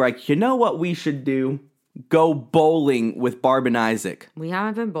then we were like, you know what we should do? Go bowling with Barb and Isaac. We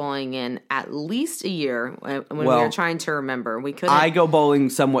haven't been bowling in at least a year when we Well, were trying to remember. We couldn't. I go bowling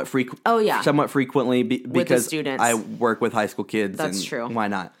somewhat frequently because students. I work with high school kids. That's and true. Why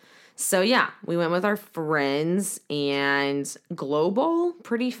not? So yeah, we went with our friends and Glow Bowl,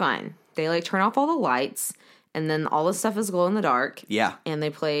 pretty fun. They like turn off all the lights and then all the stuff is glow in the dark. Yeah. And they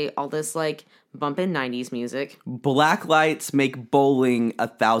play all this like bumpin' 90s music. Black lights make bowling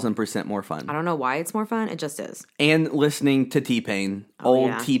 1,000% more fun. I don't know why it's more fun. It just is. And listening to T-Pain. Oh, old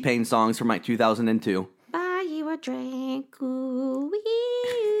yeah. T-Pain songs from like 2002. Buy you a drink, ooh,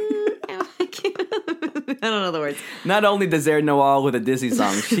 I don't know the words. Not only does Zaire know all of the Disney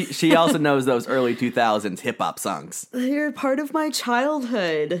songs, she also knows those early 2000s hip-hop songs. They're part of my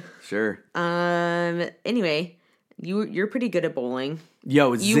childhood. Sure. Anyway, you're pretty good at bowling.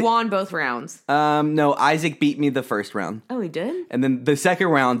 Yo, You won both rounds. no, Isaac beat me the first round. Oh, he did? And then the second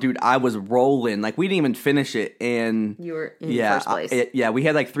round, dude, I was rolling. Like, we didn't even finish it. And You were in first place. We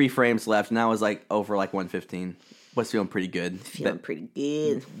had like 3 frames left, and I was like over like 115. Was feeling pretty good. Feeling pretty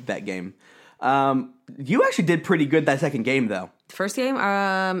good. That game. You actually did pretty good that second game, though. First game,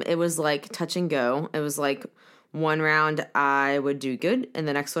 it was like touch and go. It was like one round I would do good, and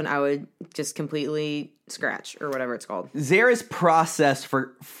the next one I would just completely scratch or whatever it's called. Zara's process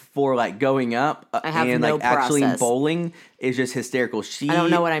for like going up have and no like actually process. bowling is just hysterical. I don't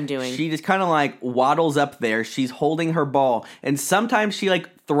know what I'm doing. She just kind of like waddles up there. She's holding her ball, and sometimes she like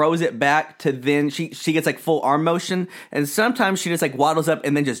throws it back to then she gets like full arm motion, and sometimes she just like waddles up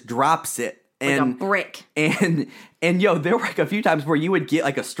and then just drops it. Like a brick. And yo, there were like a few times where you would get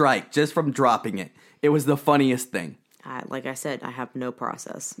like a strike just from dropping it. It was the funniest thing. Like I said, I have no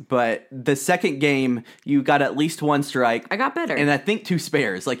process. But the second game, you got at least 1 strike. I got better. And I think 2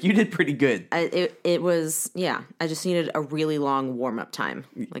 spares. Like, you did pretty good. It was, yeah, I just needed a really long warm-up time.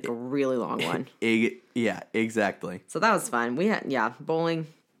 Like a really long one. Yeah, exactly. So that was fun. We had, bowling,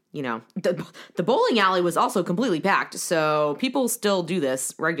 you know. The bowling alley was also completely packed, so people still do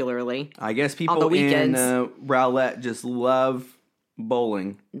this regularly. I guess On people the in weekends. Rowlett just love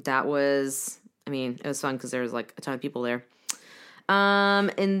bowling. That was, it was fun because there was like a ton of people there.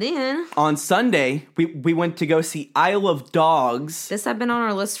 And then On Sunday, we went to go see Isle of Dogs. this had been on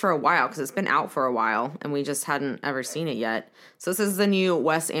our list for a while because it's been out for a while and we just hadn't ever seen it yet. So this is the new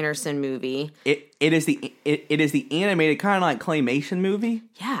Wes Anderson movie. It is the animated kind of like claymation movie.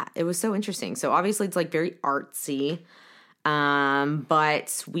 Yeah, it was so interesting. So obviously it's like very artsy.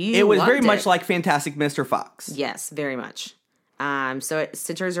 But It was very loved much it. like Fantastic Mr. Fox. Yes, very much. So it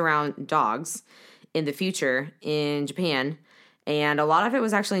centers around dogs in the future in Japan. And a lot of it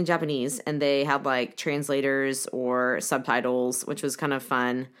was actually in Japanese. And they had like translators or subtitles, which was kind of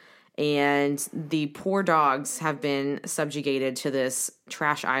fun. And the poor dogs have been subjugated to this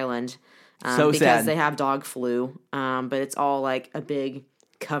trash island. So because sad. they have dog flu. But it's all like a big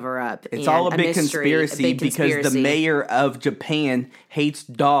cover up. It's all a big mystery, conspiracy because the conspiracy. mayor of Japan hates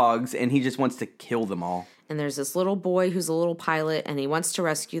dogs and he just wants to kill them all. And there's this little boy who's a little pilot, and he wants to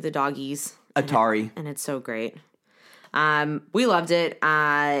rescue the doggies. Atari. And it's so great. We loved it.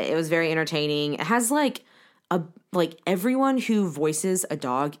 It was very entertaining. It has like everyone who voices a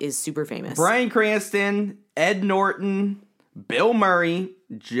dog is super famous. Bryan Cranston, Ed Norton, Bill Murray,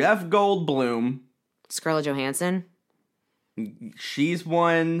 Jeff Goldblum. Scarlett Johansson. She's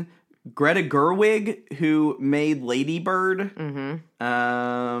one. Greta Gerwig, who made Lady Bird.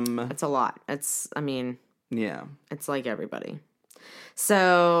 Mm-hmm. It's a lot. It's Yeah. it's like everybody.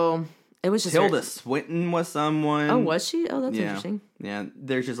 So it was just Tilda Swinton was someone. Oh, was she? Oh, that's Yeah. interesting. Yeah.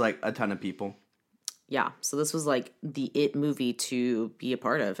 There's just like a ton of people. Yeah. So this was like the it movie to be a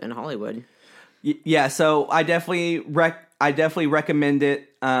part of in Hollywood. Yeah. So I definitely recommend it.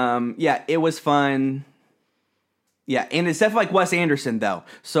 Yeah, it was fun. Yeah, and it's definitely like Wes Anderson though.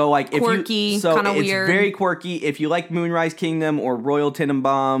 So like Quirky, it's kinda weird. very quirky. If you like Moonrise Kingdom or Royal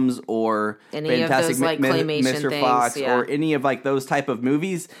Tenenbaums or Any of those, like, claymation Mr. things, Fox yeah. or any of like those type of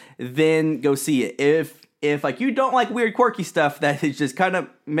movies, then go see it. if like you don't like weird, quirky stuff that it just kind of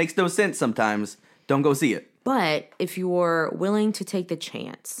makes no sense sometimes, don't go see it. But if you're willing to take the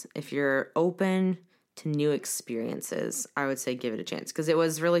chance, if you're open to new experiences, I would say give it a chance because it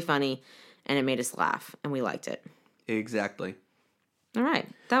was really funny and it made us laugh and we liked it. Exactly. All right.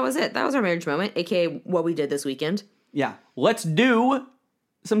 That was it. That was our marriage moment, aka what we did this weekend. Yeah. Let's do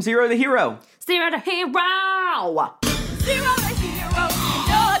some Zero the Hero. Zero the Hero! Zero the hero,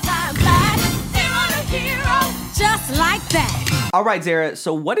 no time flat. Zero the hero, just like that. All right, Zara.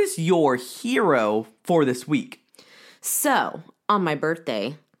 So what is your hero for this week? So, on my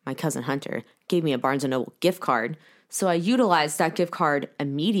birthday, my cousin Hunter gave me a Barnes & Noble gift card. So I utilized that gift card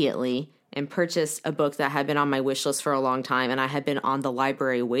immediately and purchased a book that had been on my wish list for a long time. And I had been on the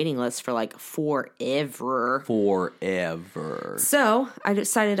library waiting list for like forever. So I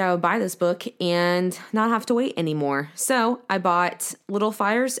decided I would buy this book and not have to wait anymore. So I bought Little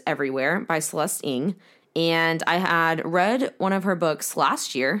Fires Everywhere by Celeste Ng. And I had read one of her books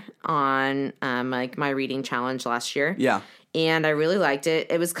last year on like my reading challenge last year. Yeah. And I really liked it.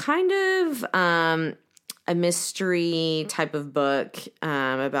 It was kind of a mystery type of book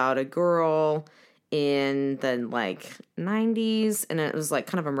about a girl in the like 90s. And it was like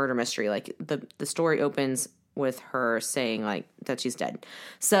kind of a murder mystery. Like the story opens with her saying like that she's dead.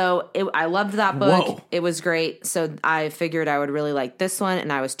 So I loved that book. Whoa. It was great. So I figured I would really like this one.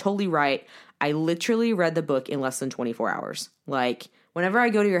 And I was totally right. I literally read the book in less than 24 hours. Like, whenever I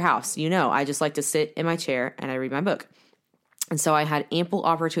go to your house, I just like to sit in my chair and I read my book. And so I had ample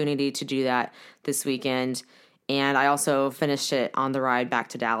opportunity to do that this weekend. And I also finished it on the ride back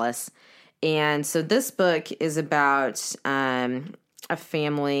to Dallas. And so this book is about a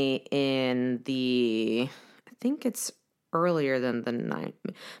family in I think it's earlier than the 90s.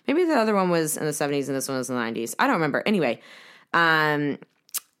 Maybe the other one was in the 70s and this one was in the 90s. I don't remember. Anyway,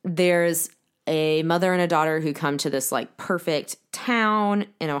 there's a mother and a daughter who come to this like perfect town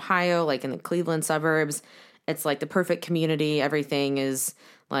in Ohio, like in the Cleveland suburbs. It's like the perfect community. Everything is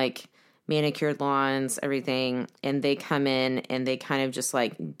like manicured lawns, everything. And they come in and they kind of just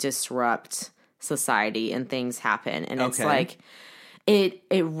like disrupt society and things happen. And it's like, it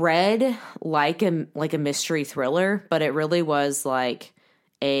read like a mystery thriller, but it really was like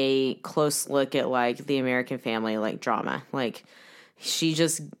a close look at like the American family, like drama. Like she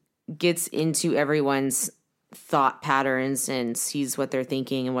just gets into everyone's thought patterns and sees what they're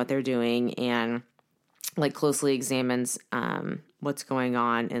thinking and what they're doing and like closely examines what's going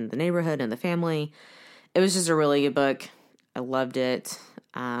on in the neighborhood and the family. It was just a really good book. I loved it.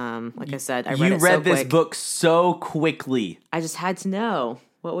 Like I said, I read it so quick. You read this book so quickly. I just had to know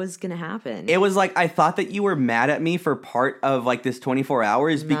what was going to happen. It was like I thought that you were mad at me for part of like this 24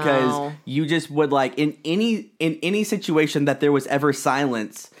 hours because you just would like in any situation that there was ever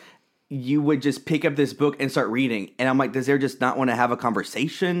silence, you would just pick up this book and start reading. And I'm like, does Zara just not want to have a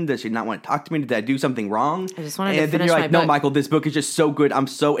conversation? Does she not want to talk to me? Did I do something wrong? I just wanted to finish my book. And then you're like, no, Michael, this book is just so good. I'm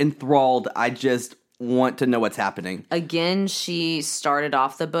so enthralled. I just want to know what's happening. Again, she started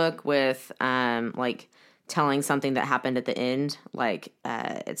off the book with like telling something that happened at the end. Like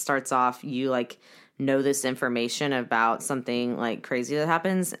it starts off, you like know this information about something like crazy that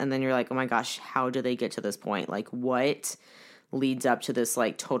happens. And then you're like, oh my gosh, how do they get to this point? Like what leads up to this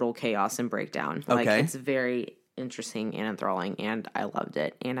like total chaos and breakdown? Like it's very interesting and enthralling and I loved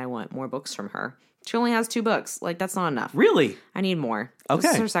it. And I want more books from her. She only has 2 books. Like that's not enough. Really? I need more. Okay.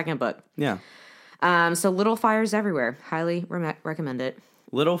 This is her second book. Yeah. So Little Fires Everywhere. Highly recommend it.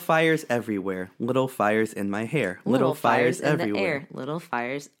 Little fires everywhere. Little fires in my hair. Little fires everywhere. In the air. Little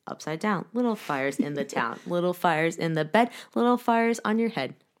fires upside down. Little fires in the town. Little fires in the bed. Little fires on your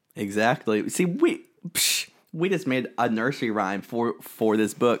head. Exactly. See, we just made a nursery rhyme for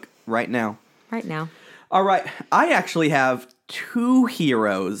this book right now. Right now. All right. I actually have 2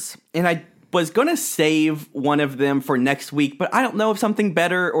 heroes, and I was going to save one of them for next week, but I don't know if something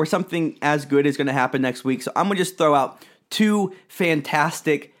better or something as good is going to happen next week. So I'm going to just throw out 2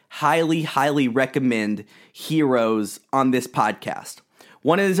 fantastic, highly, highly recommend heroes on this podcast.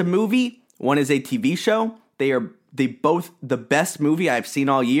 One is a movie. One is a TV show. They both the best movie I've seen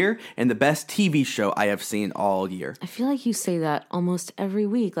all year and the best TV show I have seen all year. I feel like you say that almost every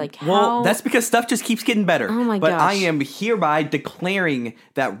week. Like how? Well, that's because stuff just keeps getting better. Oh my gosh. But I gosh. am hereby declaring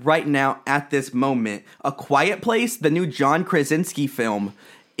that right now, at this moment, A Quiet Place, the new John Krasinski film,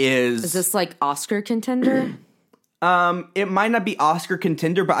 Is this like Oscar contender? It might not be Oscar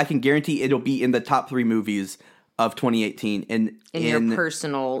contender, but I can guarantee it'll be in the top 3 movies of 2018 in your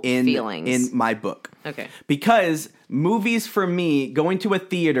personal feelings. In my book. Okay. Because movies for me, going to a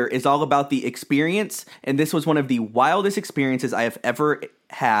theater is all about the experience, and this was one of the wildest experiences I have ever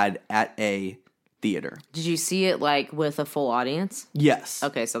had at a theater. Did you see it like with a full audience? Yes.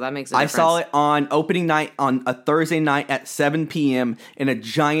 Okay, so that makes a I difference. saw it on opening night on a Thursday night at 7 p.m. in a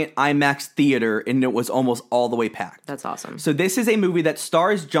giant IMAX theater, and it was almost all the way packed. That's awesome. So this is a movie that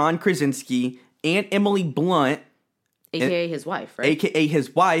stars John Krasinski and Emily Blunt, AKA his wife, right? AKA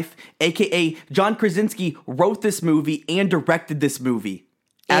his wife, AKA John Krasinski wrote this movie and directed this movie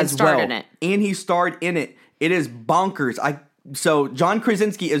And as starred well. in it. And he starred in it. It is bonkers. So John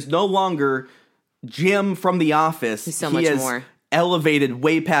Krasinski is no longer Jim from The Office. He's so He much is more. elevated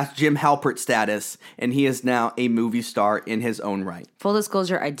way past Jim Halpert status, and he is now a movie star in his own right. Full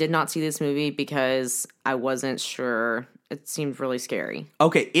disclosure, I did not see this movie because I wasn't sure. It seemed really scary.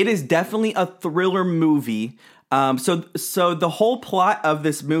 Okay, it is definitely a thriller movie. So the whole plot of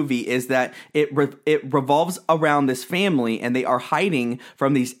this movie is that it revolves around this family, and they are hiding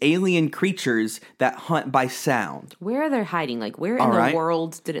from these alien creatures that hunt by sound. Where are they hiding? Like, where in All the right.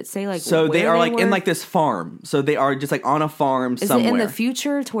 world did it say? Like, So they where are like in were? like this farm. So they are just like on a farm Is somewhere. it in the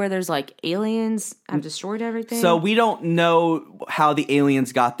future to where there's like aliens have destroyed everything? So we don't know how the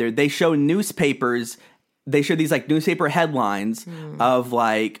aliens got there. They show newspapers. They show these like newspaper headlines of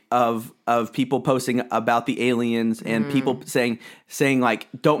like of people posting about the aliens and people saying like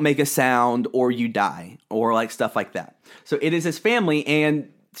don't make a sound or you die or like stuff like that. So it is his family,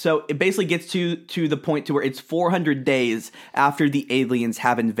 and so it basically gets to the point to where it's 400 days after the aliens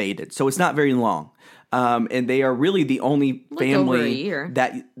have invaded. So it's not very long. And they are really the only Like over a family year.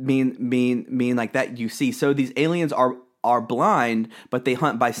 that mean like that you see. So these aliens are blind, but they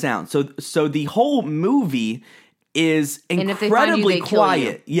hunt by sound. So the whole movie is And if they find you, incredibly they kill you.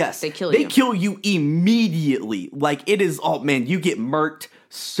 quiet. Yes, They kill They you. kill you immediately. Like it is. Oh man, you get murked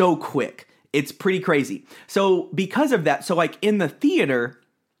so quick. It's pretty crazy. So because of that, so like in the theater,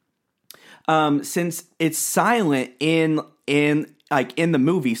 since it's silent in the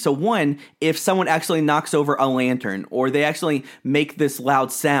movie. So one, if someone actually knocks over a lantern or they actually make this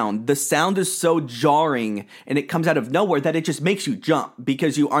loud sound, the sound is so jarring and it comes out of nowhere that it just makes you jump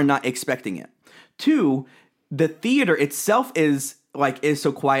because you are not expecting it. Two, the theater itself is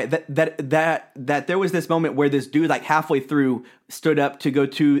so quiet that there was this moment where this dude like halfway through stood up to go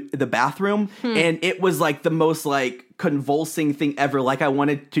to the bathroom and it was like the most like convulsing thing ever. Like I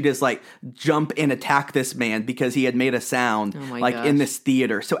wanted to just like jump and attack this man because he had made a sound my in gosh. this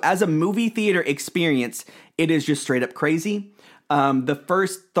theater. So as a movie theater experience, it is just straight up crazy. The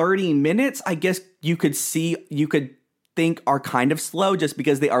first 30 minutes, I guess you could think are kind of slow just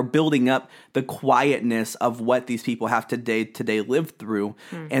because they are building up the quietness of what these people have today live through.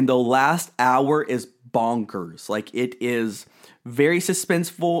 And the last hour is bonkers. Like it is very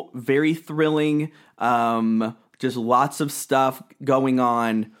suspenseful, very thrilling, just lots of stuff going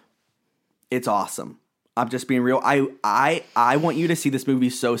on. It's awesome. I'm just being real. I want you to see this movie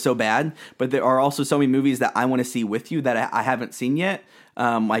so bad, but there are also so many movies that I want to see with you that I haven't seen yet.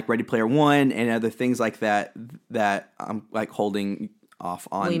 Like Ready Player One and other things like that I'm like holding off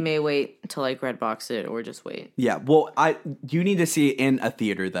on. we may wait to like Redbox it or just wait. Yeah, well, you need to see it in a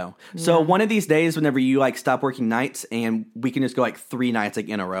theater though. So one of these days, whenever you like stop working nights, and we can just go like 3 nights like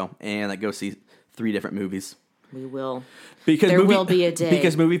in a row and like go see 3 different movies. We will. Because There will be a day.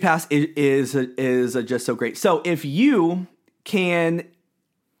 Because MoviePass is just so great. So if you can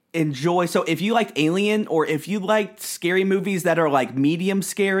enjoy, so if you like Alien or if you like scary movies that are like medium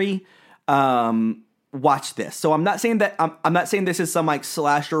scary, watch this. So I'm not saying that I'm not saying this is some like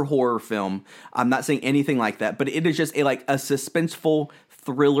slasher horror film. I'm not saying anything like that. But it is just a suspenseful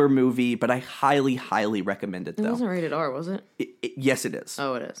thriller movie. But I highly recommend it It though. wasn't rated R, was it? Yes, it is.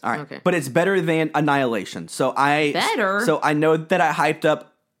 Oh, it is. All right. Okay. But it's better than Annihilation. Better? So I know that I hyped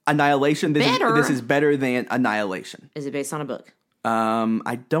up Annihilation. Better? This is better than Annihilation. Is it based on a book?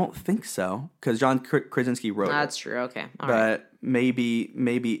 I don't think so because John Krasinski wrote That's it. true. Okay. All right. But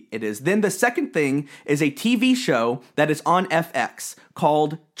maybe it is. Then the second thing is a TV show that is on FX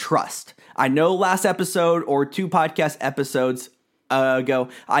called Trust. I know last episode or 2 podcast episodes ago,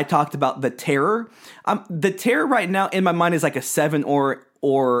 I talked about The Terror. The Terror right now in my mind is like a 7 or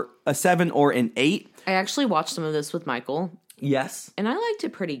an 8. I actually watched some of this with Michael, Yes. and I liked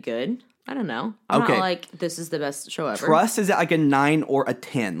it pretty good. I don't know. I'm Okay. not like, this is the best show ever. Trust is at like a 9 or a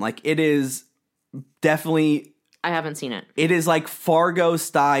 10. Like it is definitely, I haven't seen it. it is like Fargo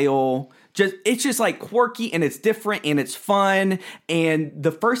style. It's just like quirky and it's different and it's fun. And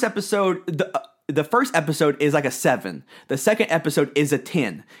the first episode, the first episode is like a 7. The second episode is a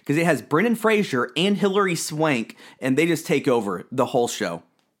 10 because it has Brendan Fraser and Hilary Swank, and they just take over the whole show.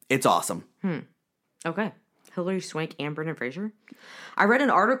 It's awesome. Okay. Hilary Swank and Brendan Fraser? I read an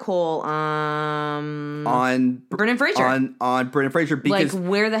article on Brendan Fraser. On Brendan Fraser, because like,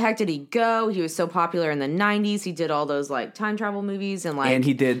 where the heck did he go? He was so popular in the 90s. He did all those like time travel movies and like, and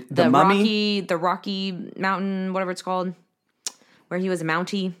he did the Mummy, the Rocky Mountain, whatever it's called, where he was a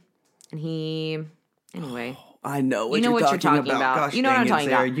Mountie, and he anyway. I know what, you know you're, what talking you're talking about. Gosh, you know what I'm talking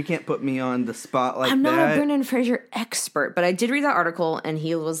Sarah, about. You can't put me on the spot like that. I'm not a Brendan Fraser expert, but I did read that article, and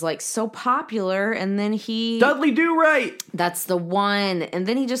he was like so popular, and then he Dudley Do-Right. That's the one, and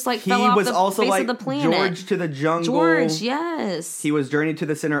then he just like He fell off was the also face like of the planet. George to the Jungle. George, yes. He was Journey to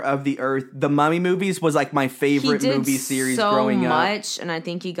the Center of the Earth. The Mummy movies was like my favorite movie series growing up. So much, and I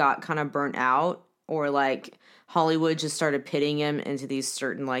think he got kind of burnt out, or like Hollywood just started pitting him into these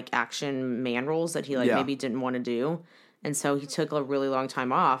certain like action man roles that he like maybe didn't want to do. And so he took a really long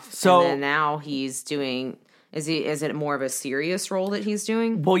time off. So, and then now he's doing, is it more of a serious role that he's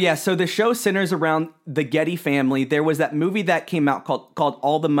doing? Well, yeah. So the show centers around the Getty family. There was that movie that came out called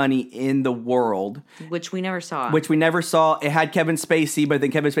All the Money in the World. Which we never saw. It had Kevin Spacey, but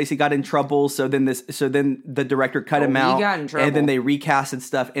then Kevin Spacey got in trouble. So then the director cut him out. He got in trouble. And then they recasted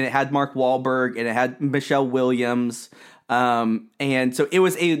stuff. And it had Mark Wahlberg and it had Michelle Williams. And so it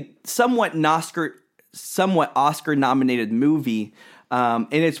was a somewhat Oscar nominated movie.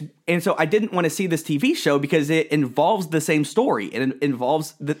 And so I didn't want to see this TV show because it involves the same story. It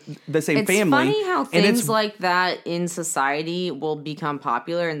involves the same family. It's funny how things like that in society will become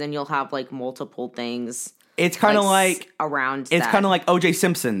popular, and then you'll have like multiple things. It's kind of like around. It's kind of like O.J.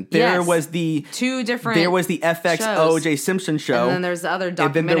 Simpson. There was the two different. There was the FX shows. O.J. Simpson show, and then there's the other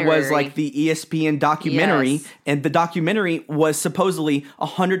documentary. And then there was like the ESPN documentary, and the documentary was supposedly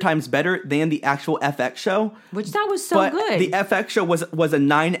 100 times better than the actual FX show. Which that was so good. The FX show was a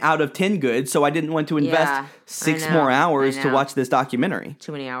 9 out of 10 good, so I didn't want to invest 6 more hours to watch this documentary.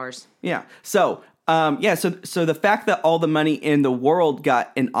 Too many hours. Yeah. So. So the fact that All the Money in the World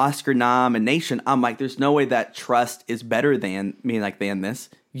got an Oscar nomination, I'm like, there's no way that Trust is better than this.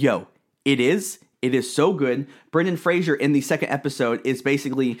 Yo, it is. It is so good. Brendan Fraser in the second episode is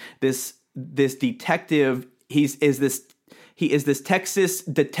basically this detective. He is this Texas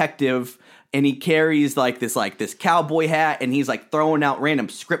detective, and he carries this cowboy hat, and he's like throwing out random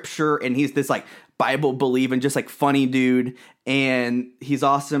scripture, and he's this like Bible believing, just like funny dude, and he's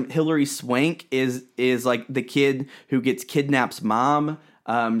awesome. Hilary Swank is like the kid who gets kidnap's mom.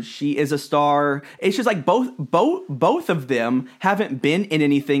 She is a star. It's just like both of them haven't been in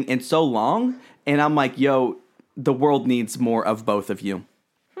anything in so long, and I'm like, yo, the world needs more of both of you.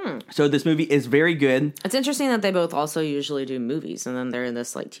 So this movie is very good. It's interesting that they both also usually do movies, and then they're in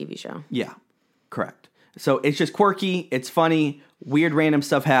this like TV show. Yeah, correct. So it's just quirky. It's funny. Weird random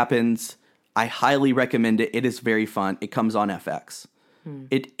stuff happens. I highly recommend it. It is very fun. It comes on FX.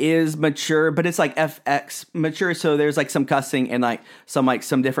 It is mature, but it's like FX mature. So there's like some cussing and like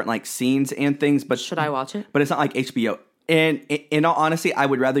some different like scenes and things. But should I watch it? But it's not like HBO. And in all honesty, I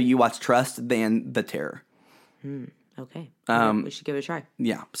would rather you watch Trust than The Terror. Okay. We should give it a try.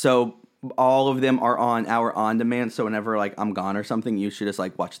 Yeah. So all of them are on our on demand. So whenever like I'm gone or something, you should just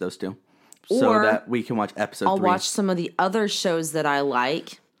like watch those two, so that we can watch episode 3. I'll watch some of the other shows that I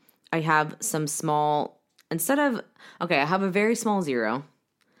like. I have some small, I have a very small zero,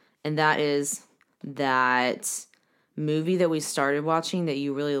 and that is that movie that we started watching that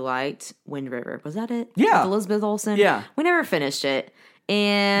you really liked, Wind River. Was that it? Yeah. With Elizabeth Olsen? Yeah. We never finished it.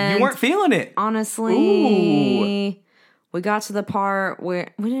 And you weren't feeling it. Honestly, we got to the part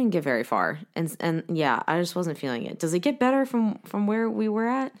where we didn't get very far. And yeah, I just wasn't feeling it. Does it get better from where we were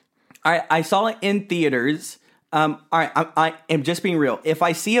at? I saw it in theaters. All right, I am just being real. If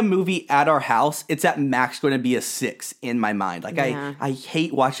I see a movie at our house, it's at max going to be a 6 in my mind. Like I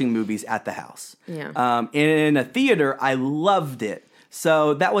hate watching movies at the house. Yeah. In a theater, I loved it.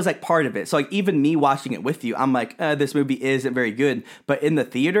 So that was like part of it. So like even me watching it with you, I'm like, this movie isn't very good. But in the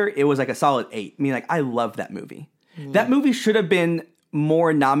theater, it was like a solid 8. I mean, like I love that movie. That movie should have been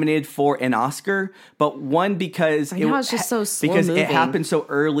more nominated for an Oscar, but one because it's just so slow because moving. It happened so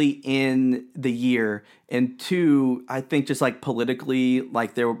early in the year, and 2, I think just like politically,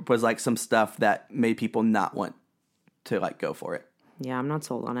 like there was like some stuff that made people not want to like go for it. Yeah, I'm not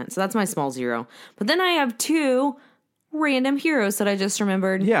sold on it. So that's my small 0. But then I have 2 random heroes that I just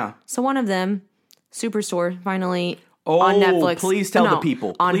remembered. Yeah. So one of them, Superstore, finally on Netflix. Please tell the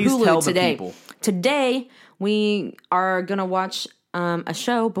people. On please Hulu tell today. The people. Today we are gonna watch a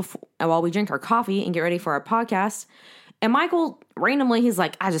show while we drink our coffee and get ready for our podcast. And Michael randomly, he's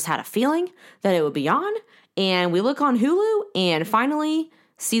like, I just had a feeling that it would be on. And we look on Hulu, and finally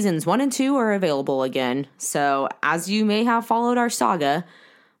seasons 1 and 2 are available again. So as you may have followed our saga,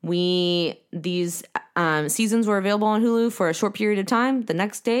 These seasons were available on Hulu for a short period of time. The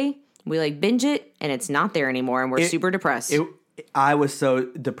next day, we like binge it, and it's not there anymore, and we're super depressed. I was so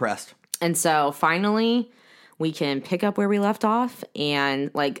depressed. And so finally, we can pick up where we left off.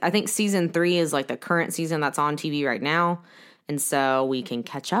 And like, I think season 3 is like the current season that's on TV right now. And so we can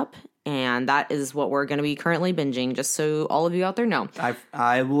catch up. And that is what we're going to be currently binging, just so all of you out there know.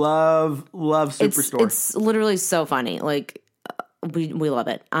 I love Superstore. It's literally so funny. Like, we love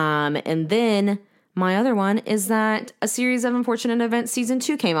it. And then my other one is that A Series of Unfortunate Events season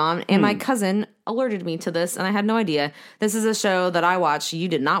 2 came on, and my cousin alerted me to this, and I had no idea. This is a show that I watched. You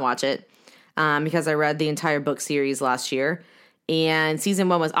did not watch it because I read the entire book series last year. And season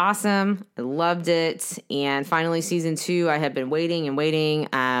 1 was awesome. I loved it. And finally, season 2, I had been waiting and waiting.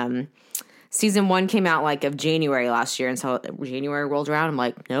 Season 1 came out like of January last year. And so January rolled around. I'm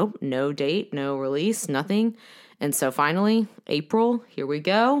like, nope, no date, no release, nothing. And so finally, April, here we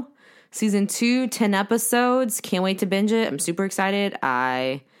go. Season 2, 10 episodes. Can't wait to binge it. I'm super excited.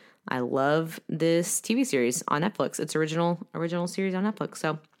 I love this TV series on Netflix. It's original series on Netflix.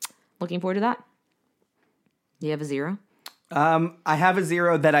 So looking forward to that. Do you have a 0? I have a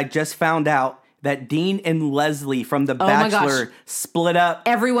 0 that I just found out that Dean and Leslie from The Bachelor split up.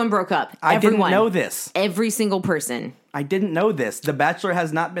 Everyone broke up. I didn't know this. Every single person. I didn't know this. The Bachelor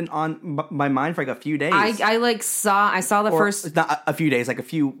has not been on my mind for like a few days. I saw the first, not a few days, like a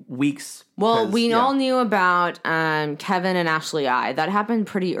few weeks. Well, we all knew about Kevin and Ashley I. That happened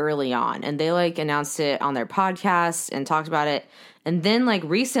pretty early on, and they like announced it on their podcast and talked about it. And then like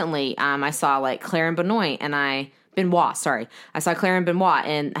recently, I saw like Claire and Benoit Benoit, sorry. I saw Claire and Benoit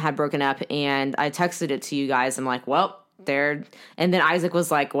and had broken up, and I texted it to you guys. I'm like, well, and then Isaac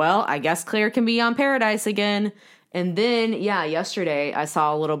was like, well, I guess Claire can be on Paradise again. And then, yesterday I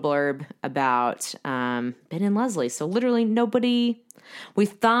saw a little blurb about Ben and Leslie. So literally nobody, we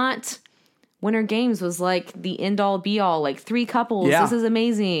thought Winter Games was like the end all be all, like 3 couples. Yeah. This is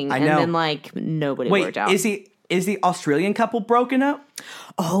amazing. And then like nobody worked out. Is the Australian couple broken up?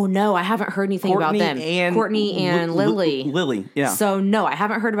 Oh, no, I haven't heard anything about them. Courtney and Lily. Lily, yeah. So, no, I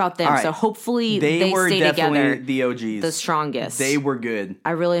haven't heard about them. Right. So, hopefully they stay together. The OGs. The strongest. They were good.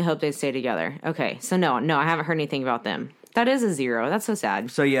 I really hope they stay together. Okay, so no, I haven't heard anything about them. That is a 0. That's so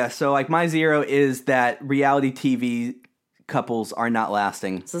sad. So, like my 0 is that reality TV couples are not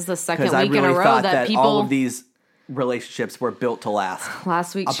lasting. This is the second week in a row that people... all of these relationships were built to last.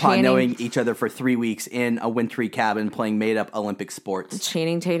 Last week, upon knowing each other for 3 weeks in a wintry cabin playing made-up Olympic sports.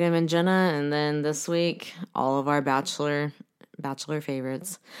 Channing Tatum and Jenna, and then this week, all of our Bachelor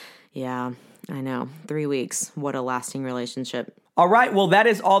favorites. Yeah, I know. 3 weeks. What a lasting relationship. All right, well, that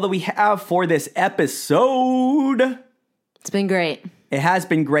is all that we have for this episode. It's been great. It has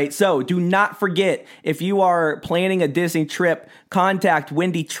been great. So do not forget, if you are planning a Disney trip, contact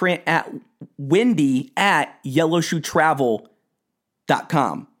Wendy Trent at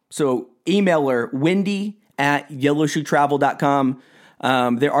yellowshoetravel.com. So email her, wendy@yellowshoetravel.com.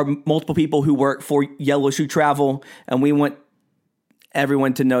 There are multiple people who work for Yellow Shoe Travel, and we want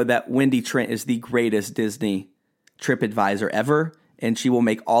everyone to know that Wendy Trent is the greatest Disney trip advisor ever, and she will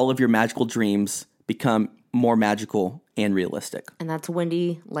make all of your magical dreams become more magical and realistic. And that's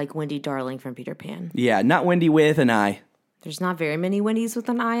Wendy, like Wendy Darling from Peter Pan. Yeah, not Wendy with an I. There's not very many Wendy's with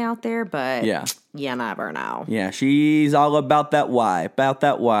an I out there, but you never know. Yeah, she's all about that Y.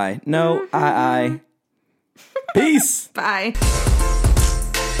 No, I. Peace. Bye.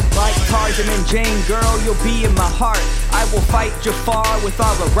 Like Tarzan and Jane, girl, you'll be in my heart. I will fight Jafar with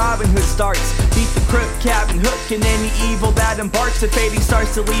all the Robin Hood starts. Beat the crook, Captain Hook, and any evil that embarks. If Fady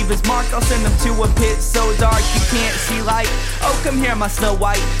starts to leave his mark, I'll send him to a pit so dark you can't see light. Oh, come here, my Snow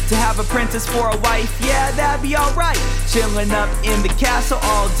White, to have a princess for a wife. Yeah, that'd be alright. Chilling up in the castle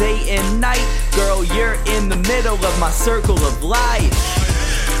all day and night. Girl, you're in the middle of my circle of life.